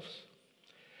ourselves,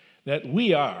 that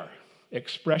we are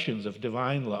expressions of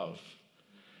divine love,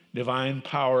 divine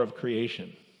power of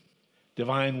creation,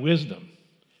 divine wisdom,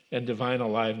 and divine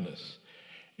aliveness,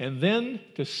 and then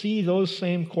to see those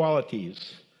same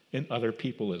qualities in other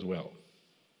people as well.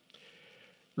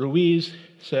 Ruiz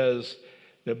says,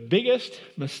 the biggest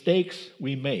mistakes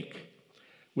we make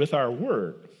with our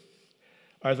word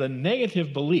are the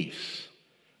negative beliefs,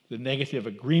 the negative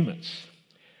agreements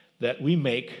that we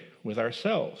make with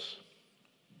ourselves.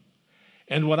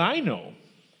 And what I know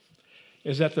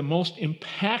is that the most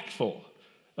impactful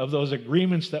of those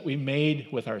agreements that we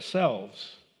made with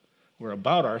ourselves or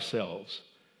about ourselves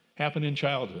happen in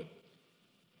childhood.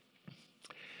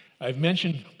 I've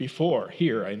mentioned before,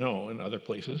 here I know, in other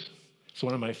places, it's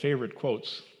one of my favorite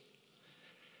quotes.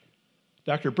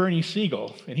 Dr. Bernie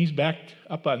Siegel, and he's backed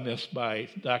up on this by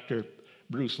Dr.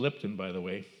 Bruce Lipton, by the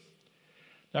way.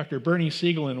 Dr. Bernie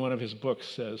Siegel, in one of his books,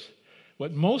 says,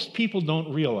 what most people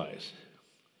don't realize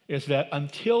is that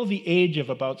until the age of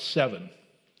about 7,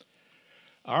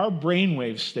 our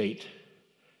brainwave state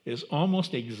is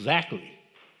almost exactly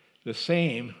the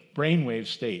same brainwave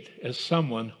state as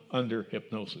someone under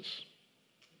hypnosis.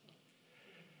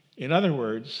 In other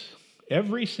words,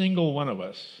 every single one of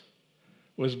us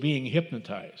was being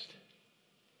hypnotized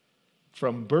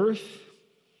from birth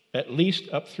at least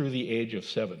up through the age of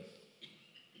 7.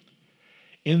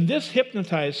 In this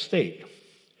hypnotized state,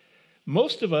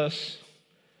 most of us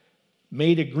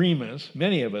made agreements,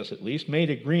 many of us at least, made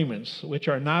agreements which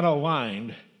are not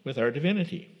aligned with our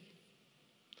divinity.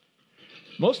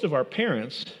 Most of our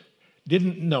parents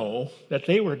didn't know that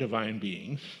they were divine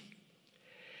beings,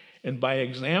 and by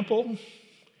example,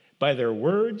 by their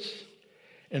words,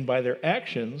 and by their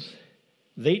actions,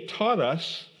 they taught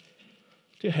us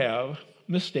to have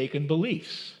mistaken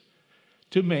beliefs,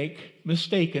 to make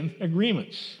mistaken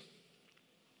agreements.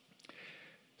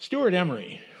 Stuart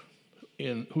Emery,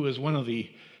 who is one of the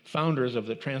founders of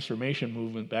the Transformation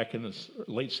movement back in the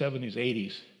late 70s,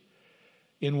 80s,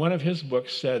 in one of his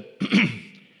books said,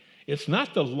 it's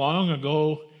not the long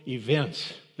ago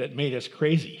events that made us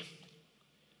crazy.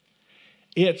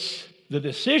 It's the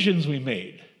decisions we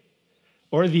made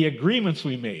or the agreements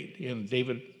we made. In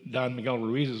Don Miguel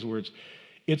Ruiz's words,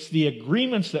 it's the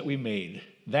agreements that we made.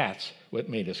 That's what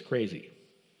made us crazy.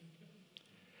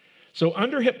 So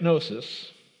under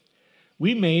hypnosis,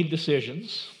 we made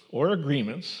decisions or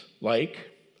agreements like,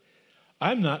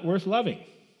 I'm not worth loving.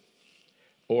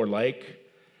 Or like,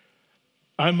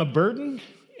 I'm a burden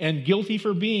and guilty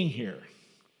for being here.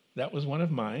 That was one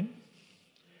of mine.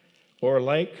 Or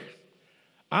like,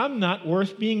 I'm not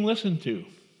worth being listened to.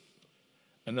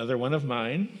 Another one of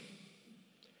mine.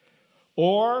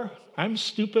 Or I'm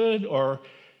stupid, or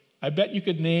I bet you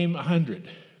could name 100,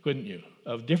 couldn't you,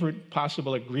 of different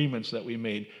possible agreements that we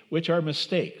made, which are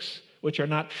mistakes, which are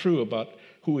not true about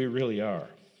who we really are.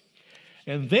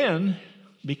 And then,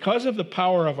 because of the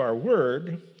power of our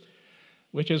word,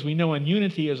 which as we know in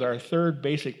unity is our third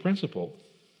basic principle,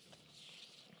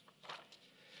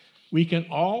 we can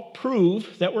all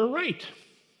prove that we're right.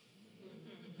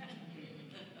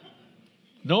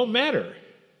 No matter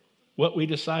what we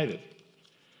decided.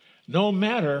 No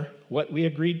matter what we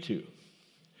agreed to.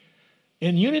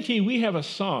 In unity, we have a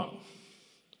song.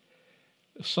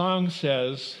 The song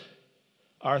says,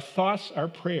 our thoughts are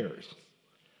prayers,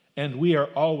 and we are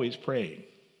always praying.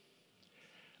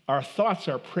 Our thoughts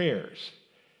are prayers.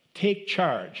 Take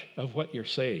charge of what you're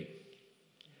saying.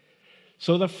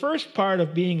 So the first part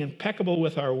of being impeccable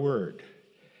with our word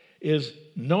is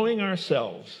knowing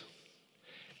ourselves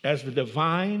as the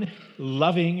divine,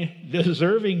 loving,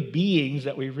 deserving beings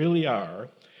that we really are,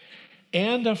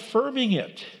 and affirming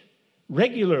it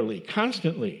regularly,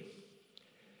 constantly.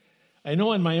 I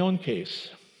know in my own case,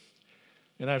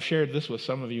 and I've shared this with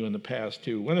some of you in the past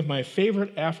too, one of my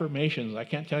favorite affirmations, I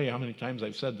can't tell you how many times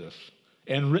I've said this,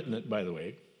 and written it, by the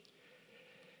way,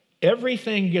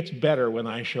 everything gets better when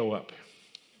I show up.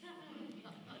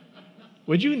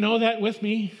 Would you know that with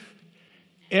me?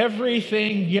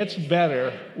 Everything gets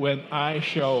better when I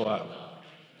show up.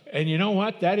 And you know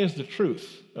what? That is the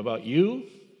truth about you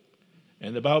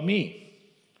and about me.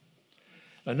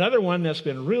 Another one that's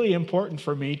been really important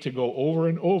for me to go over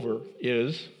and over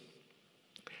is,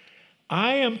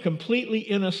 I am completely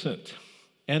innocent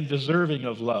and deserving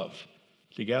of love.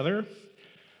 Together?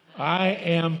 I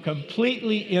am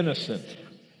completely innocent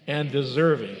and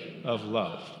deserving of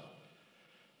love.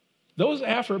 Those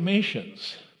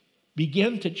affirmations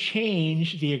begin to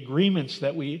change the agreements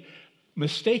that we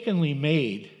mistakenly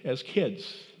made as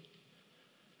kids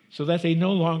so that they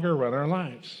no longer run our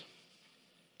lives.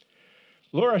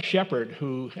 Laura Shepard,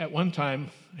 who at one time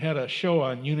had a show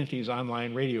on Unity's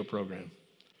online radio program,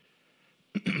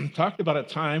 talked about a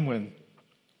time when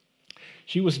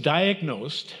she was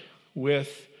diagnosed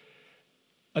with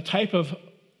a type of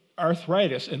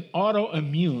arthritis, an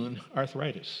autoimmune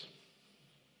arthritis.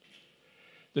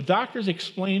 The doctors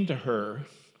explained to her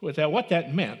that what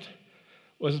that meant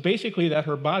was basically that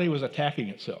her body was attacking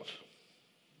itself.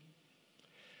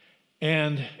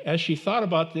 And as she thought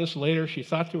about this later, she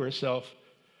thought to herself,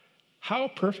 how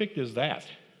perfect is that?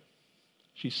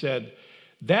 She said,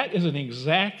 that is an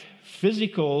exact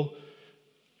physical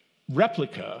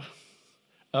replica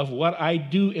of what I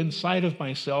do inside of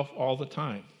myself all the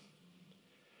time.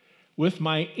 With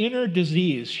my inner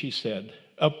disease, she said,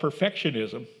 of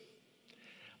perfectionism,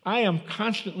 I am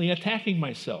constantly attacking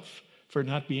myself for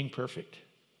not being perfect.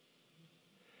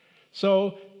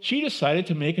 So she decided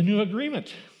to make a new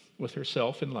agreement with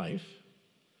herself in life.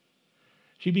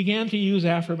 She began to use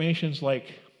affirmations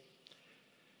like,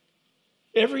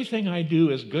 everything I do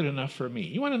is good enough for me.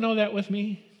 You want to know that with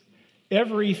me?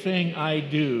 Everything I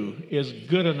do is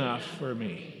good enough for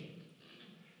me.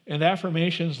 And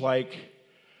affirmations like,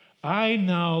 I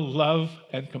now love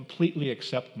and completely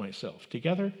accept myself.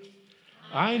 Together?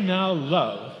 I now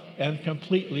love and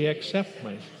completely accept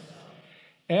myself.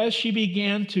 As she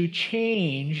began to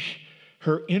change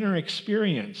her inner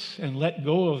experience and let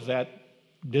go of that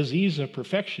disease of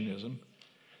perfectionism,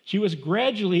 she was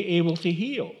gradually able to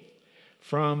heal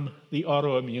from the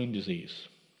autoimmune disease.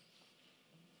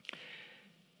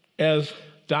 As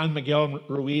Don Miguel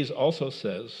Ruiz also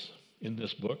says in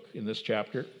this book, in this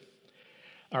chapter,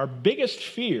 our biggest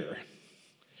fear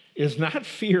is not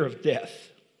fear of death.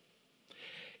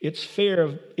 It's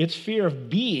fear of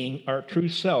being our true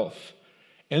self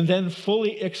and then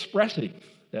fully expressing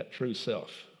that true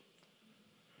self.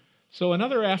 So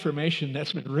another affirmation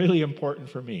that's been really important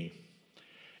for me,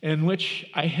 in which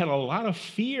I had a lot of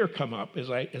fear come up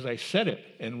as I said it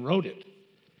and wrote it,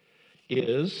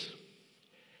 is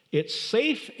it's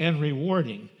safe and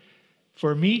rewarding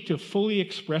for me to fully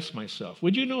express myself.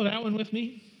 Would you know that one with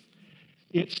me?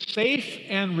 It's safe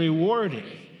and rewarding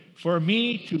for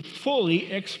me to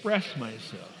fully express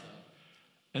myself.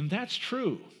 And that's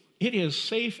true. it is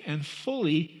safe and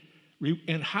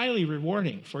and highly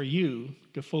rewarding for you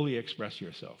to fully express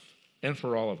yourself, and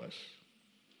for all of us.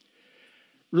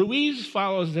 Ruiz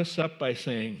follows this up by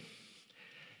saying,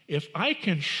 if I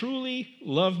can truly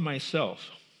love myself,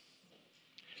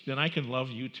 then I can love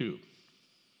you too.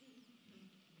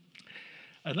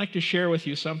 I'd like to share with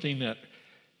you something that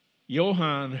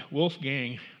Johann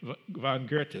Wolfgang von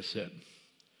Goethe said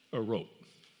or wrote.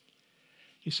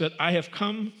 He said, I have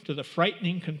come to the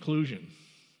frightening conclusion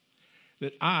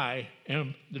that I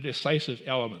am the decisive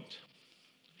element.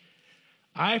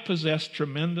 I possess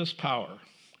tremendous power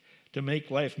to make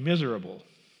life miserable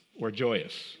or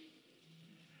joyous.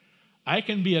 I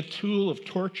can be a tool of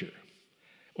torture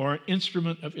or an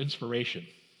instrument of inspiration.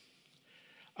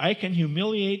 I can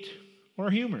humiliate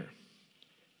or humor,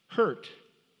 hurt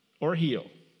or heal.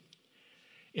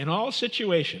 In all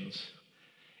situations,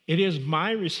 it is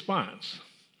my response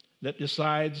that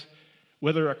decides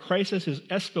whether a crisis is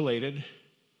escalated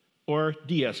or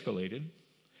de-escalated,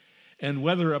 and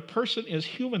whether a person is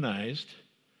humanized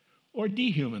or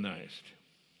dehumanized.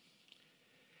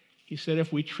 He said,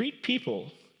 if we treat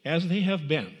people as they have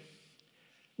been,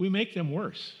 we make them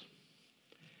worse.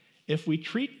 If we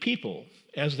treat people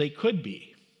as they could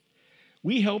be,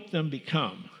 we help them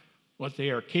become what they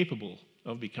are capable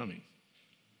of becoming.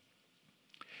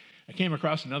 I came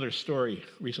across another story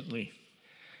recently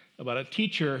about a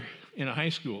teacher in a high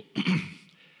school.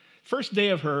 First day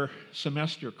of her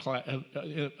semester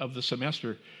of the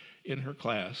semester in her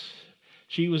class,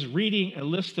 she was reading a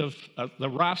list of the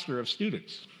roster of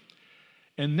students.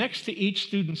 And next to each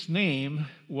student's name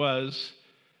was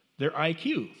their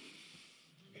IQ.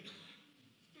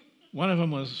 One of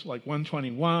them was like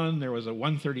 121, there was a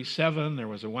 137, there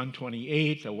was a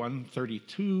 128, a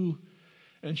 132.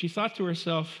 And she thought to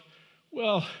herself,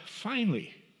 well,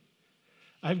 finally,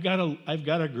 I've got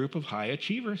a group of high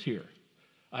achievers here.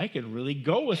 I can really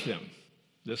go with them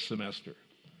this semester.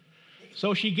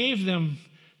 So she gave them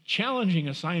challenging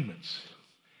assignments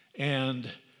and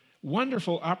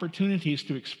wonderful opportunities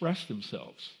to express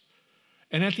themselves.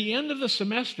 And at the end of the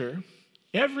semester,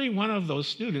 every one of those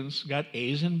students got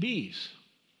A's and B's.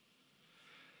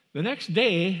 The next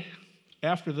day,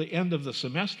 after the end of the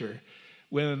semester,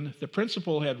 when the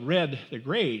principal had read the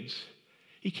grades,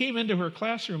 he came into her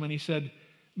classroom and he said,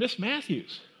 Miss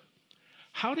Matthews,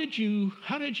 how did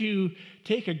you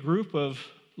take a group of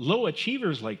low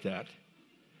achievers like that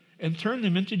and turn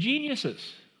them into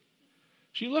geniuses?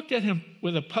 She looked at him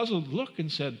with a puzzled look and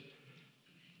said,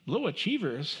 low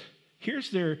achievers, here's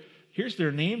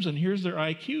their names and here's their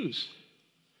IQs.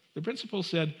 The principal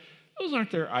said, those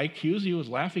aren't their IQs. He was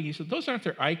laughing. He said, those aren't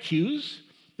their IQs.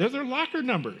 They're their locker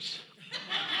numbers.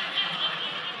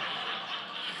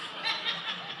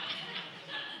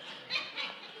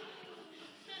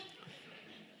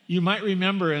 You might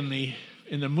remember in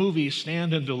the movie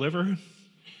Stand and Deliver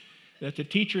that the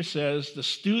teacher says the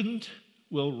student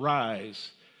will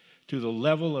rise to the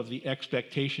level of the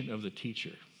expectation of the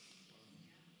teacher.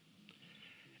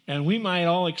 And we might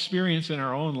all experience in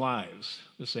our own lives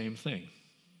the same thing.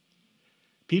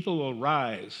 People will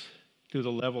rise to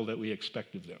the level that we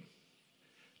expect of them.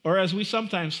 Or as we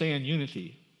sometimes say in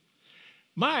Unity,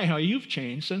 my, how you've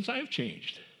changed since I've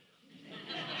changed.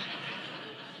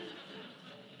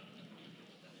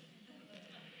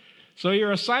 So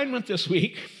your assignment this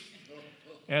week,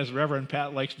 as Reverend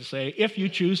Pat likes to say, if you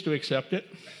choose to accept it,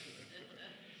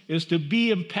 is to be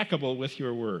impeccable with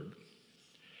your word.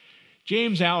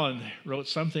 James Allen wrote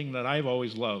something that I've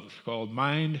always loved called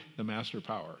Mind, the Master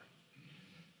Power.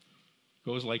 It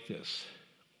goes like this.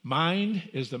 Mind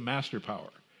is the master power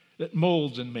that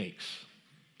molds and makes.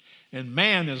 And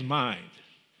man is mind.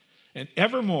 And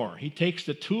evermore he takes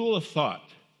the tool of thought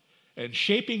and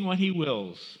shaping what he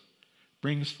wills,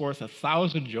 brings forth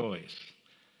 1,000 joys,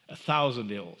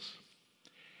 1,000 ills.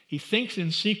 He thinks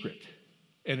in secret,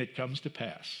 and it comes to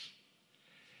pass.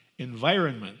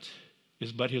 Environment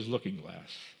is but his looking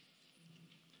glass.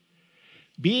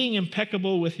 Being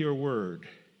impeccable with your word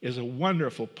is a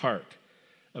wonderful part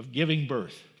of giving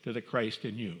birth to the Christ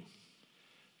in you.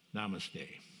 Namaste.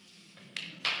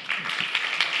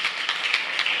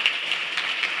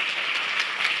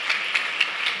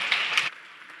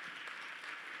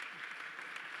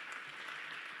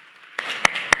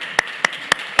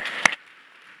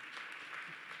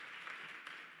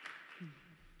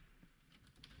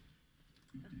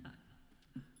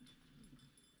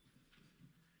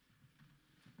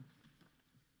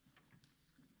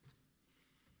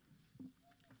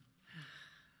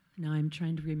 Now I'm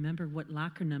trying to remember what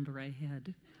locker number I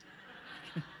had.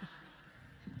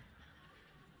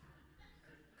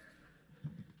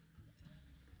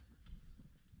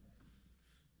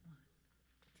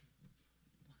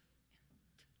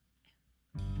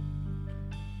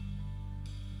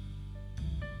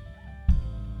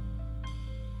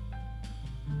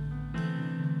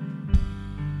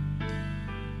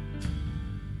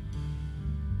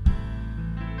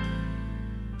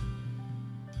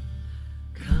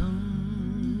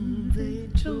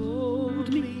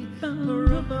 told me,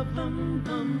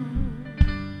 ba-rum-ba-bum-bum,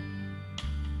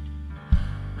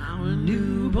 our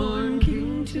newborn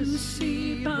king to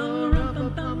see,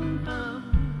 ba-rum-ba-bum-bum,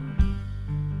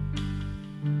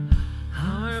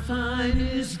 our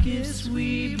finest gifts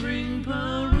we bring,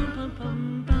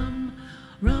 ba-rum-ba-bum-bum,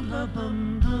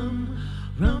 rum-ba-bum-bum,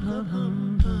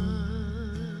 rum-ba-bum-bum.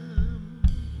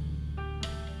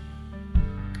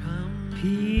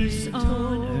 Peace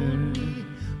on earth,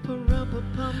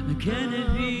 can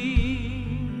it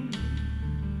be?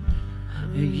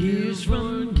 A year's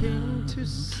run down to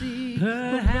see,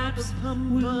 perhaps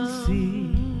we'll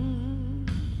see.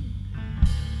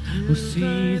 We'll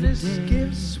see the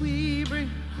gifts we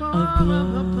bring of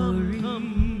glory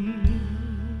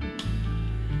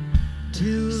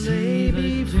to lay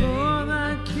before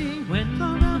the King. When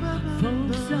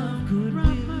folks of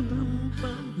goodwill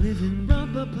live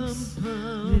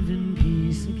in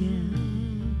peace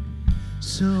again.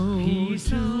 So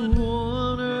to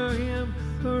honor him,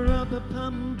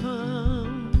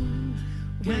 pa-ra-pa-pum-pum,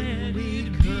 when we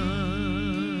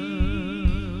come.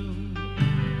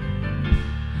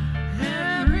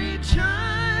 Every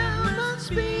child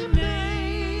must be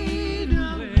made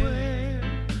aware.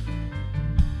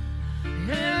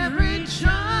 Every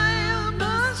child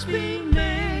must be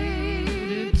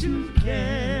made to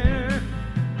care.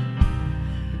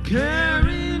 Care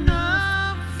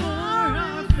enough for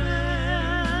our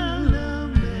fellow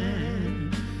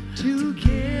men to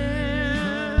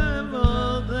give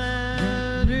all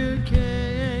that you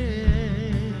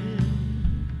can.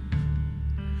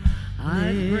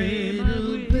 I pray,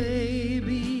 little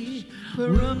baby,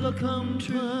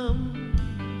 pa-rum-ba-cum-tum.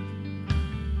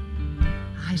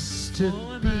 I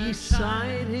stood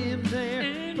beside him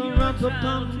there,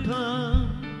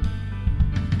 pa-rum-ba-bum-bum.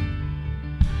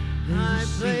 I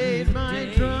played my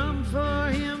drum for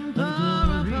him,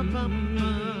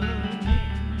 pa-rum-ba-bum-bum.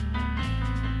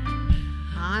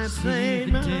 I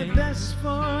played my best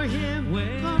for him,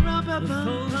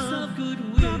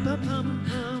 pa-rum-ba-bum-bum.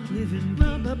 Live in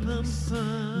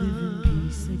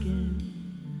peace again.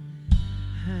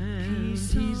 And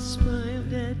he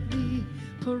smiled at me,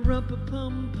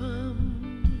 pa-rum-ba-bum-bum,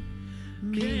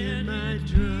 me and my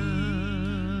drum.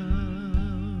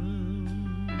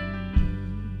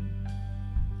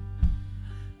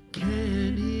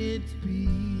 Can it be?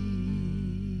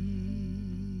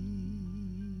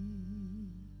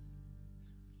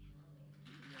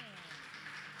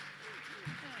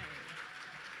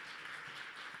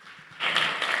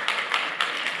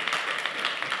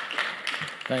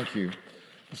 Thank you.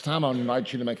 This time I'll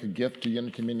invite you to make a gift to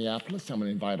Unity Minneapolis. I'm going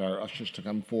to invite our ushers to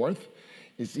come forth.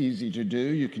 It's easy to do.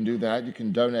 You can do that. You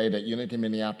can donate at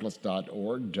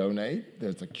unityminneapolis.org. Donate.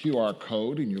 There's a QR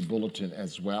code in your bulletin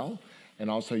as well. And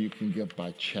also you can give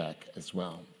by check as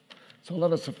well. So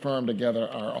let us affirm together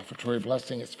our offertory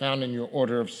blessing. It's found in your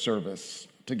order of service.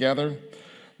 Together,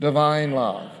 divine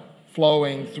love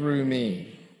flowing through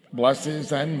me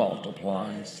blesses and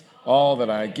multiplies all that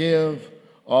I give,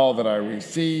 all that I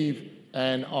receive,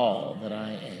 and all that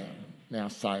I am. Now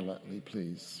silently,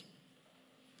 please.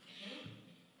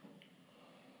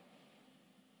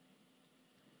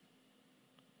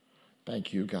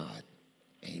 Thank you, God.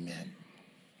 Amen.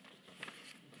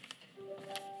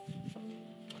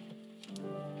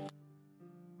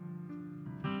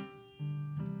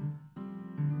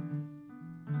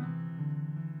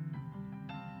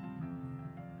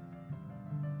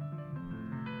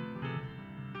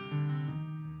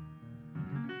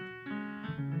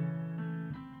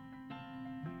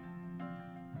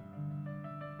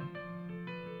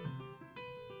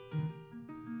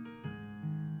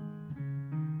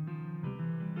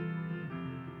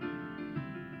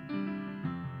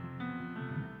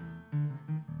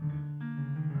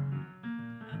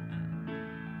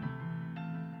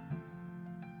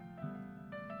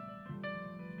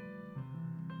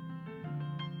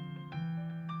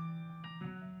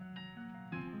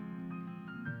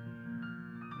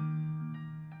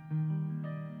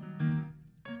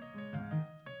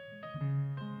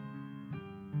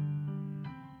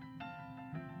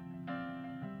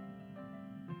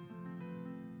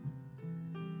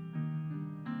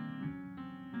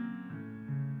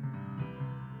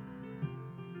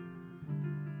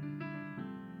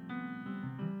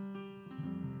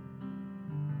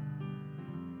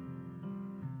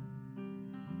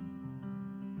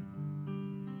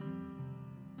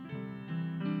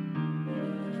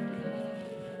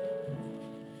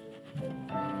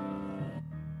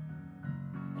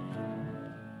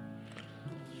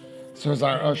 So as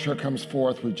our usher comes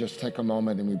forth, we just take a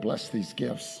moment and we bless these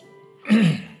gifts.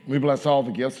 We bless all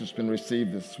the gifts that's been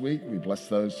received this week. We bless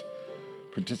those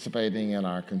participating in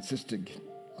our consistent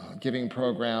giving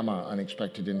program, our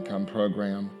unexpected income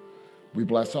program. We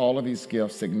bless all of these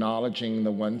gifts, acknowledging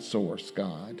the one source,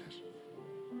 God,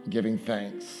 giving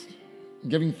thanks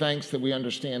that we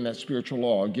understand that spiritual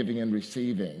law, giving and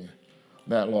receiving,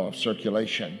 that law of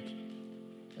circulation.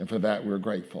 And for that, we're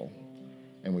grateful.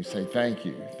 And we say, thank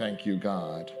you,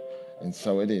 God. And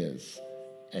so it is.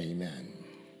 Amen.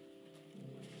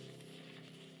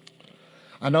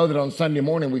 I know that on Sunday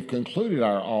morning we've concluded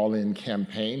our All-In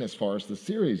campaign as far as the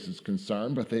series is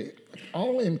concerned, but the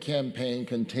All-In campaign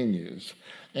continues.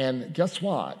 And guess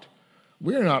what?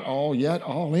 We're not all yet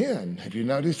all in. Have you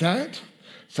noticed that?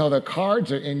 So the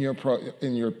cards are in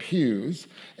your pews,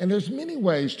 and there's many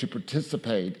ways to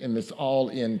participate in this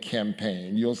all-in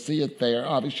campaign. You'll see it there.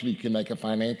 Obviously, you can make a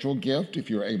financial gift if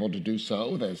you're able to do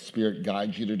so. The Spirit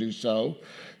guides you to do so.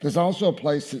 There's also a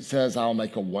place that says, I'll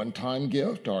make a one-time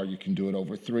gift, or you can do it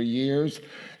over 3 years.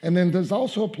 And then there's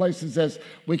also a place that says,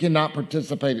 we cannot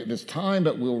participate at this time,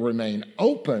 but we'll remain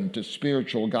open to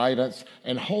spiritual guidance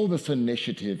and hold this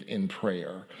initiative in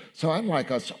prayer. So I'd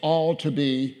like us all to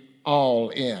be all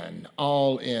in,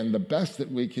 the best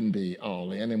that we can be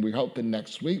all in. And we hope that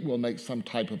next week we'll make some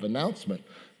type of announcement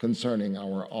concerning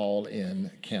our all-in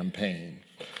campaign.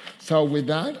 So with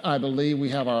that, I believe we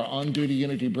have our on-duty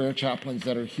Unity Prayer chaplains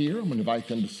that are here. I'm going to invite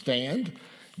them to stand.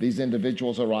 These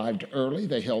individuals arrived early.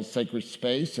 They held sacred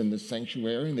space in this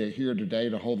sanctuary, and they're here today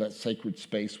to hold that sacred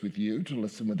space with you, to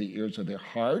listen with the ears of their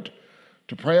heart,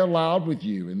 to pray aloud with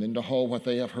you, and then to hold what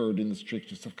they have heard in the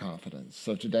strictest of confidence.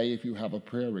 So today, if you have a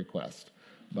prayer request,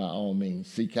 by all means,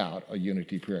 seek out a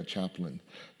Unity Prayer chaplain.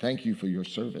 Thank you for your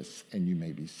service, and you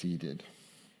may be seated.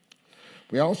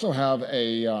 We also have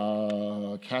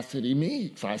a Cassidy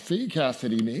Meeks. I see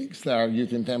Cassidy Meeks, our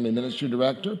Youth and Family Ministry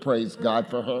Director. Praise God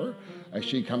for her as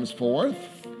she comes forth.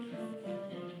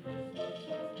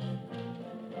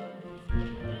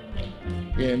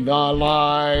 In the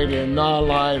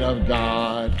light of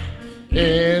God,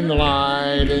 in the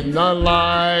light, in the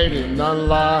light, in the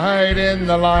light, in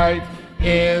the light,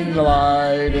 in the light,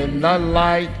 in the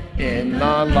light, in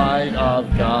the light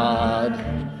of God.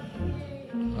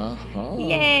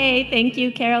 Yay! Thank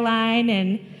you, Caroline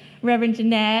and Reverend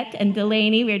Jeanette and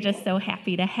Delaney. We're just so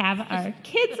happy to have our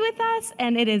kids with us,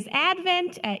 and it is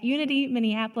Advent at Unity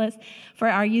Minneapolis for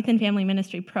our Youth and Family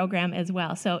Ministry program as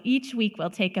well. So each week we'll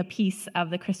take a piece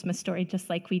of the Christmas story, just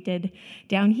like we did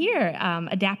down here,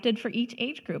 adapted for each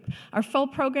age group. Our full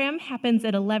program happens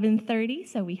at 11:30,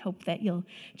 so we hope that you'll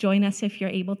join us if you're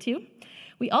able to.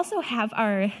 We also have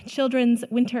our children's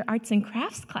winter arts and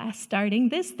crafts class starting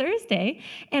this Thursday,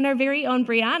 and our very own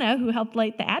Brianna, who helped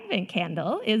light the Advent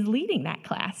candle, is leading that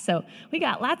class. So we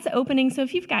got lots of openings, so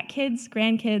if you've got kids,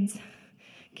 grandkids,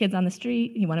 kids on the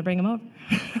street, you want to bring them over,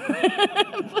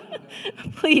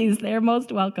 please, they're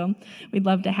most welcome. We'd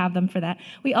love to have them for that.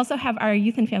 We also have our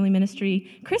Youth and Family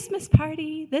Ministry Christmas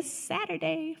party this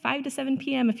Saturday, 5 to 7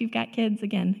 p.m. If you've got kids,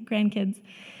 again, grandkids,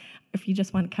 if you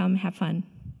just want to come, have fun,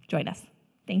 join us.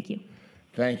 Thank you.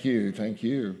 Thank you. Thank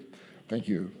you. Thank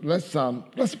you. Let's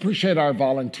appreciate our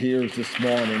volunteers this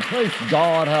morning. Praise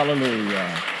God.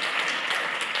 Hallelujah.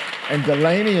 And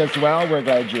Delaney as well. We're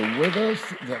glad you're with us.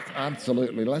 Yes,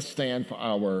 absolutely. Let's stand for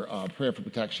our prayer for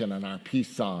protection and our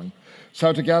peace song.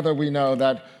 So together we know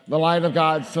that the light of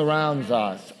God surrounds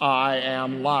us. I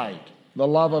am light. The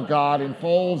love of God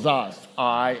enfolds us.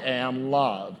 I am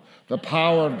love. The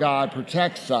power of God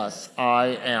protects us.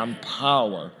 I am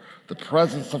power. The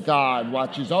presence of God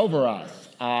watches over us.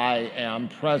 I am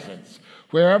presence.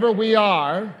 Wherever we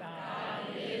are,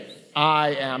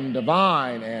 I am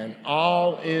divine, and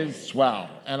all is well.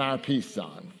 And our peace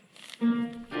song.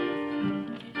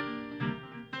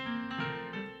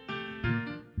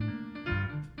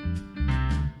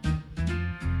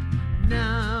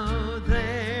 Now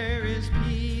there is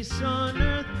peace on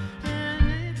earth,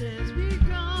 and it has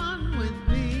begun with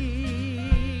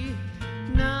me.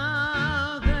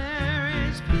 Now there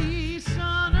is peace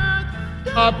on earth,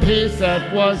 A peace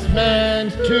that was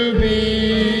meant to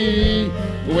be,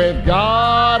 with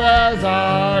God as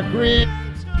our greed.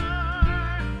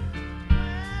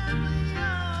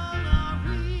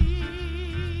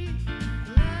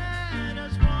 let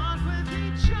us walk with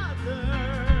each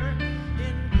other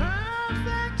in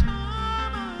perfect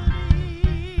harmony.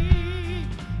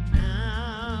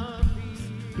 Now peace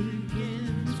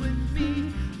begins with me.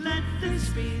 Let this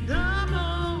be the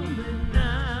moment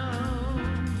now.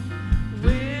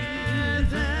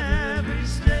 With every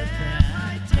step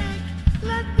I take,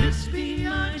 let this be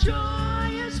our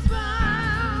joyous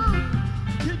vow,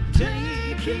 to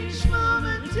take each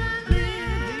moment and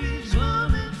live each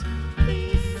moment,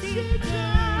 peace eternally.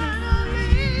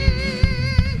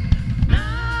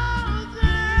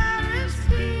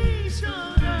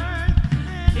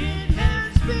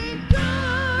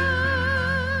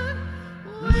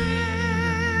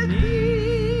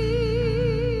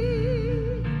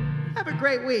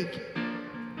 great week.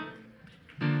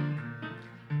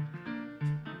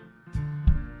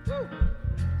 Woo.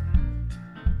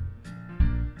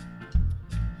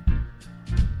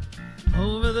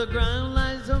 Over the ground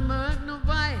lies a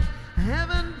magnified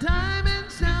heaven, time and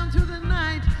sound through the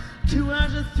night. 2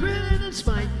 hours of thrilling in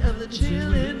spite of the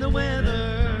chill in the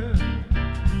weather.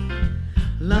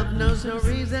 Love knows no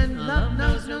reason, love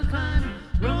knows no time.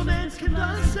 Romance can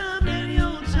blossom any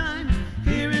old time.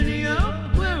 Here in the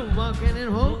oak, we're walking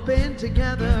and hoping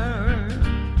together.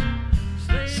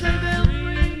 Sleigh bell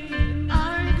ring,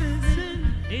 our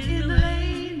glisten in the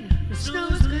lane. The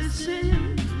snow's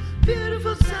glisten,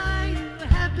 beautiful sight.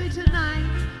 Happy tonight,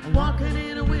 walking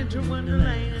in a winter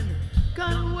wonderland.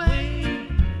 Gone away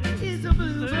is a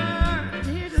bluebird,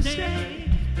 here to stay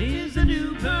is a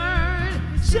new bird.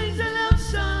 Sings a love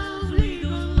song, we go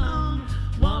along,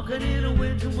 walking in a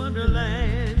winter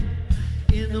wonderland.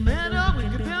 In the meadow we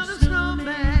can build a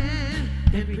snowman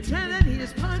and pretend that he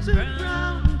is parts of the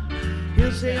ground.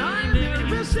 He'll say I'm here,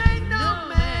 we'll say no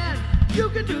man, you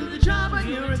can do the job when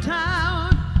you're in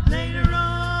town. Later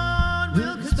on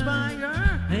we'll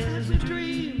conspire as we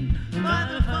dream by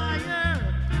the fire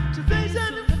to face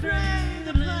unafraid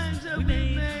the plans that we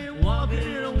made. Walking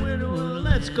in a winter wonderland.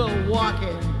 Let's go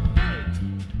walking.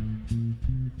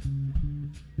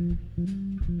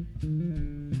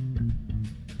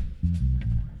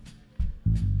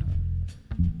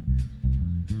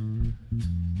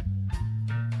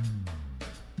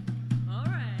 All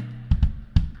right.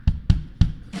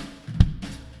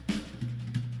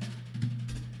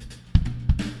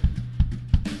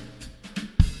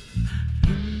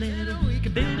 In the meadow we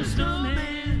can build a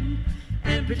snowman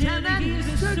and pretend that he's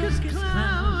a circus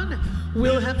clown.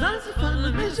 We'll have lots of fun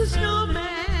with Mr.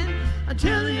 Snowman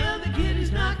until the other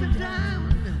kiddies knock him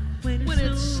down. When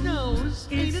it snows,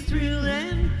 ain't it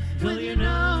thrilling? Well, your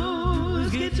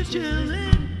nose gets a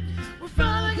chillin'. We're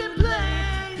frolicking,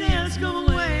 play, dance, go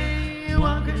away.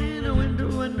 Walking in a winter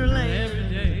wonderland every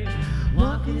day.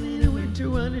 Walking in a winter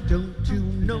wonderland, don't you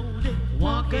know that?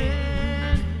 Walking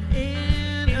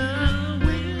in a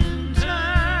winter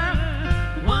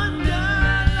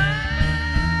wonderland.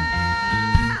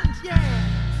 Yeah.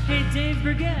 Hey, Dave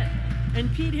Burgett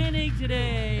and Pete Hennig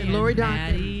today. And Lori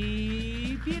Dawkins.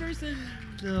 Patty Peterson.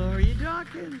 Lori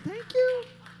Dawkins, thank you.